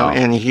 Wow.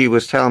 And he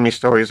was telling me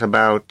stories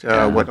about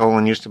what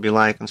Olin used to be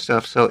like and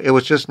stuff. So it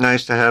was just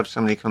nice to have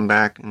somebody come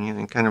back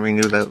and kind of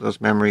renew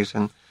those memories.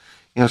 And,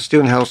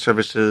 student health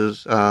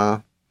services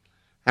have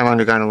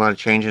undergone a lot of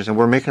changes, and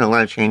we're making a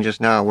lot of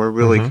changes now. We're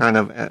really kind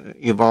of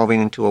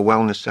evolving into a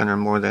wellness center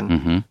more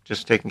than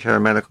just taking care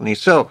of medical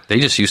needs. So they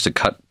just used to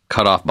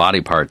cut off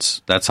body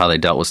parts. That's how they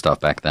dealt with stuff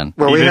back then.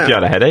 Well, even if you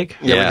had a headache?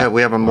 Yeah.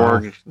 We have a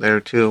morgue there,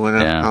 too,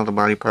 and all the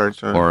body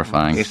parts are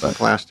horrifying,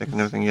 plastic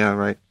and everything. Yeah,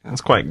 right.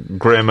 That's quite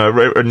grim.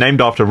 Named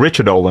after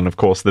Richard Olin, of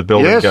course, the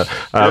building. Yes.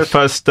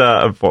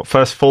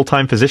 First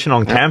full-time physician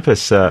on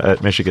campus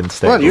at Michigan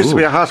State. Well, it used to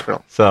be a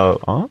hospital.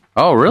 So,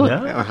 oh, really?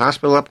 Yeah, a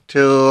hospital up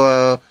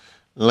till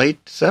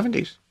late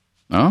 70s.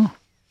 Oh,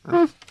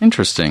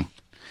 interesting.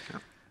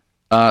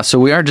 So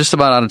we are just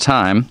about out of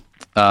time.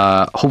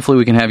 Hopefully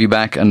we can have you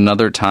back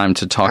another time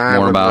to talk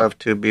more about I would love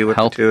to be with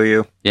health. the two of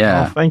you.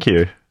 Yeah. Oh, thank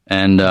you.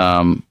 And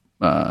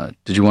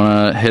did you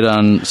want to hit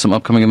on some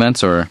upcoming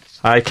events, or?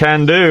 I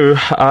can do.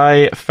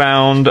 I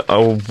found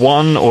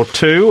one or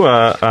two.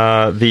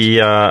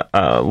 The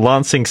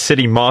Lansing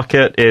City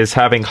Market is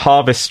having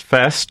Harvest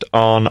Fest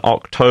on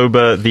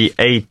October the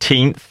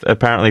 18th.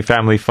 Apparently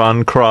family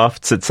fun,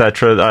 crafts,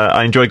 etc.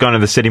 I enjoy going to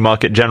the city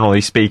market,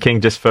 generally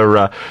speaking, just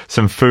for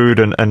some food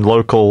and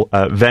local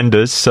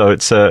vendors. So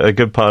it's a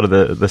good part of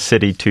the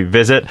city to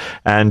visit.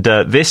 And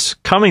this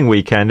coming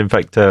weekend, in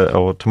fact,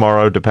 or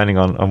tomorrow, depending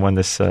on when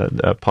this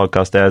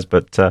podcast airs,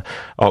 but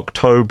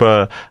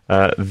October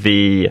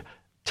the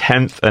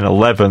 10th and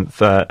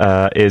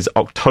 11th is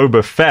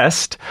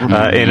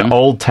Oktoberfest in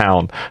Old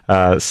Town.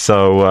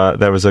 So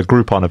there was a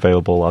Groupon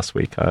available last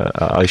week.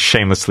 I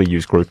shamelessly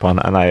used Groupon,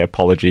 and I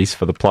apologies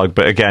for the plug.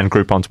 But again,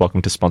 Groupon's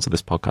welcome to sponsor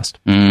this podcast.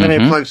 Let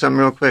me plug something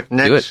real quick.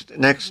 Next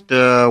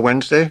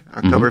Wednesday,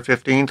 October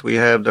 15th, we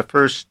have the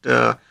first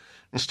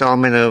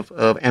installment of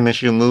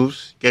MSU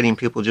Moves, getting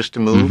people just to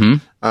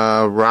move.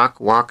 Rock,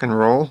 Walk, and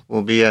Roll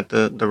will be at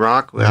the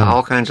Rock.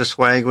 All kinds of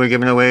swag we're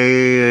giving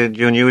away.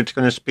 June Hewitt's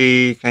going to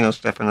speak. I know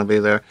Stefan will be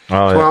there.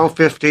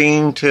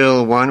 12:15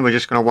 till 1, we're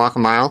just going to walk a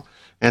mile.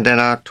 And then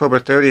October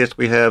 30th,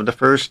 we have the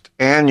first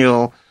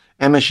annual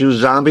MSU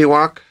Zombie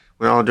Walk.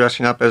 We're all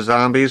dressing up as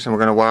zombies, and we're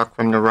going to walk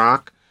from the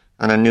Rock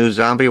on a new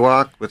zombie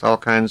walk with all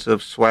kinds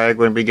of swag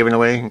we're going to be giving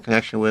away in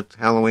connection with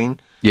Halloween.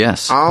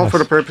 Yes. All for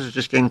the purpose of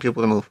just getting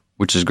people to move.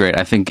 Which is great.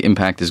 I think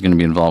Impact is going to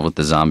be involved with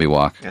the zombie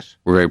walk. Yes.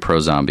 We're very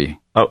pro-zombie.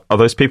 Oh, are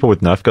those people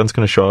with Nerf guns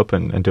going to show up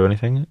and do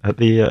anything at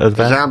the event?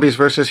 Zombies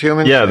versus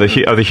humans? Yeah, are the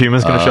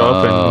humans going to show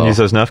up and use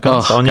those Nerf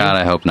guns on you? God,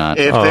 I hope not.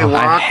 If they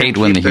walk, I hate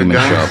when the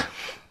humans show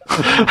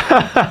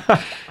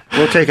up.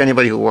 We'll take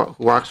anybody who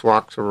walks,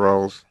 or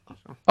rolls.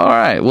 All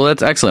right. Well,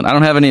 that's excellent. I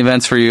don't have any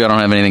events for you. I don't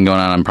have anything going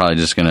on. I'm probably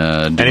just going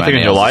to do anything my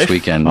in your life this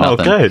weekend. Oh,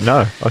 Nothing. okay.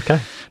 No. Okay.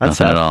 That's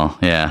Nothing at all.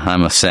 Yeah,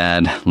 I'm a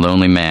sad,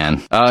 lonely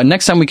man.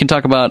 Next time we can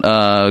talk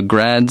about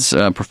grads,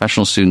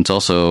 professional students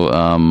also,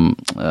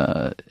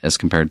 as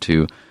compared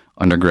to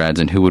undergrads,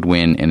 and who would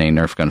win in a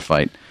Nerf gun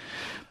fight.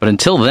 But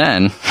until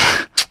then,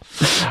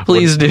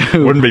 please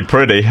do. Wouldn't be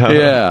pretty.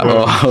 Yeah.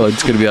 Oh,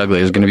 it's going to be ugly.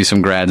 There's going to be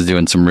some grads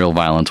doing some real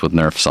violence with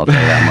Nerfs, I'll tell you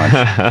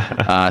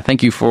that much.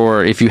 Thank you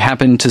if you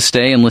happen to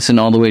stay and listen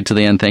all the way to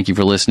the end, thank you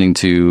for listening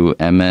to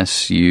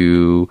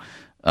MSU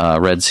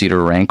Red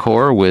Cedar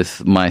Rancor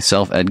with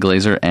myself, Ed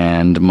Glazer,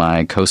 and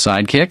my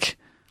co-sidekick.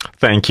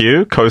 Thank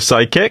you,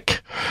 co-sidekick.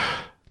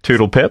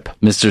 Toodle pip.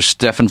 Mr.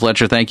 Stefan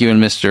Fletcher, thank you,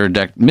 and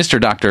Mr.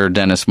 Dr.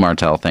 Dennis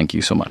Martell, thank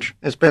you so much.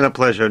 It's been a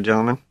pleasure,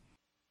 gentlemen.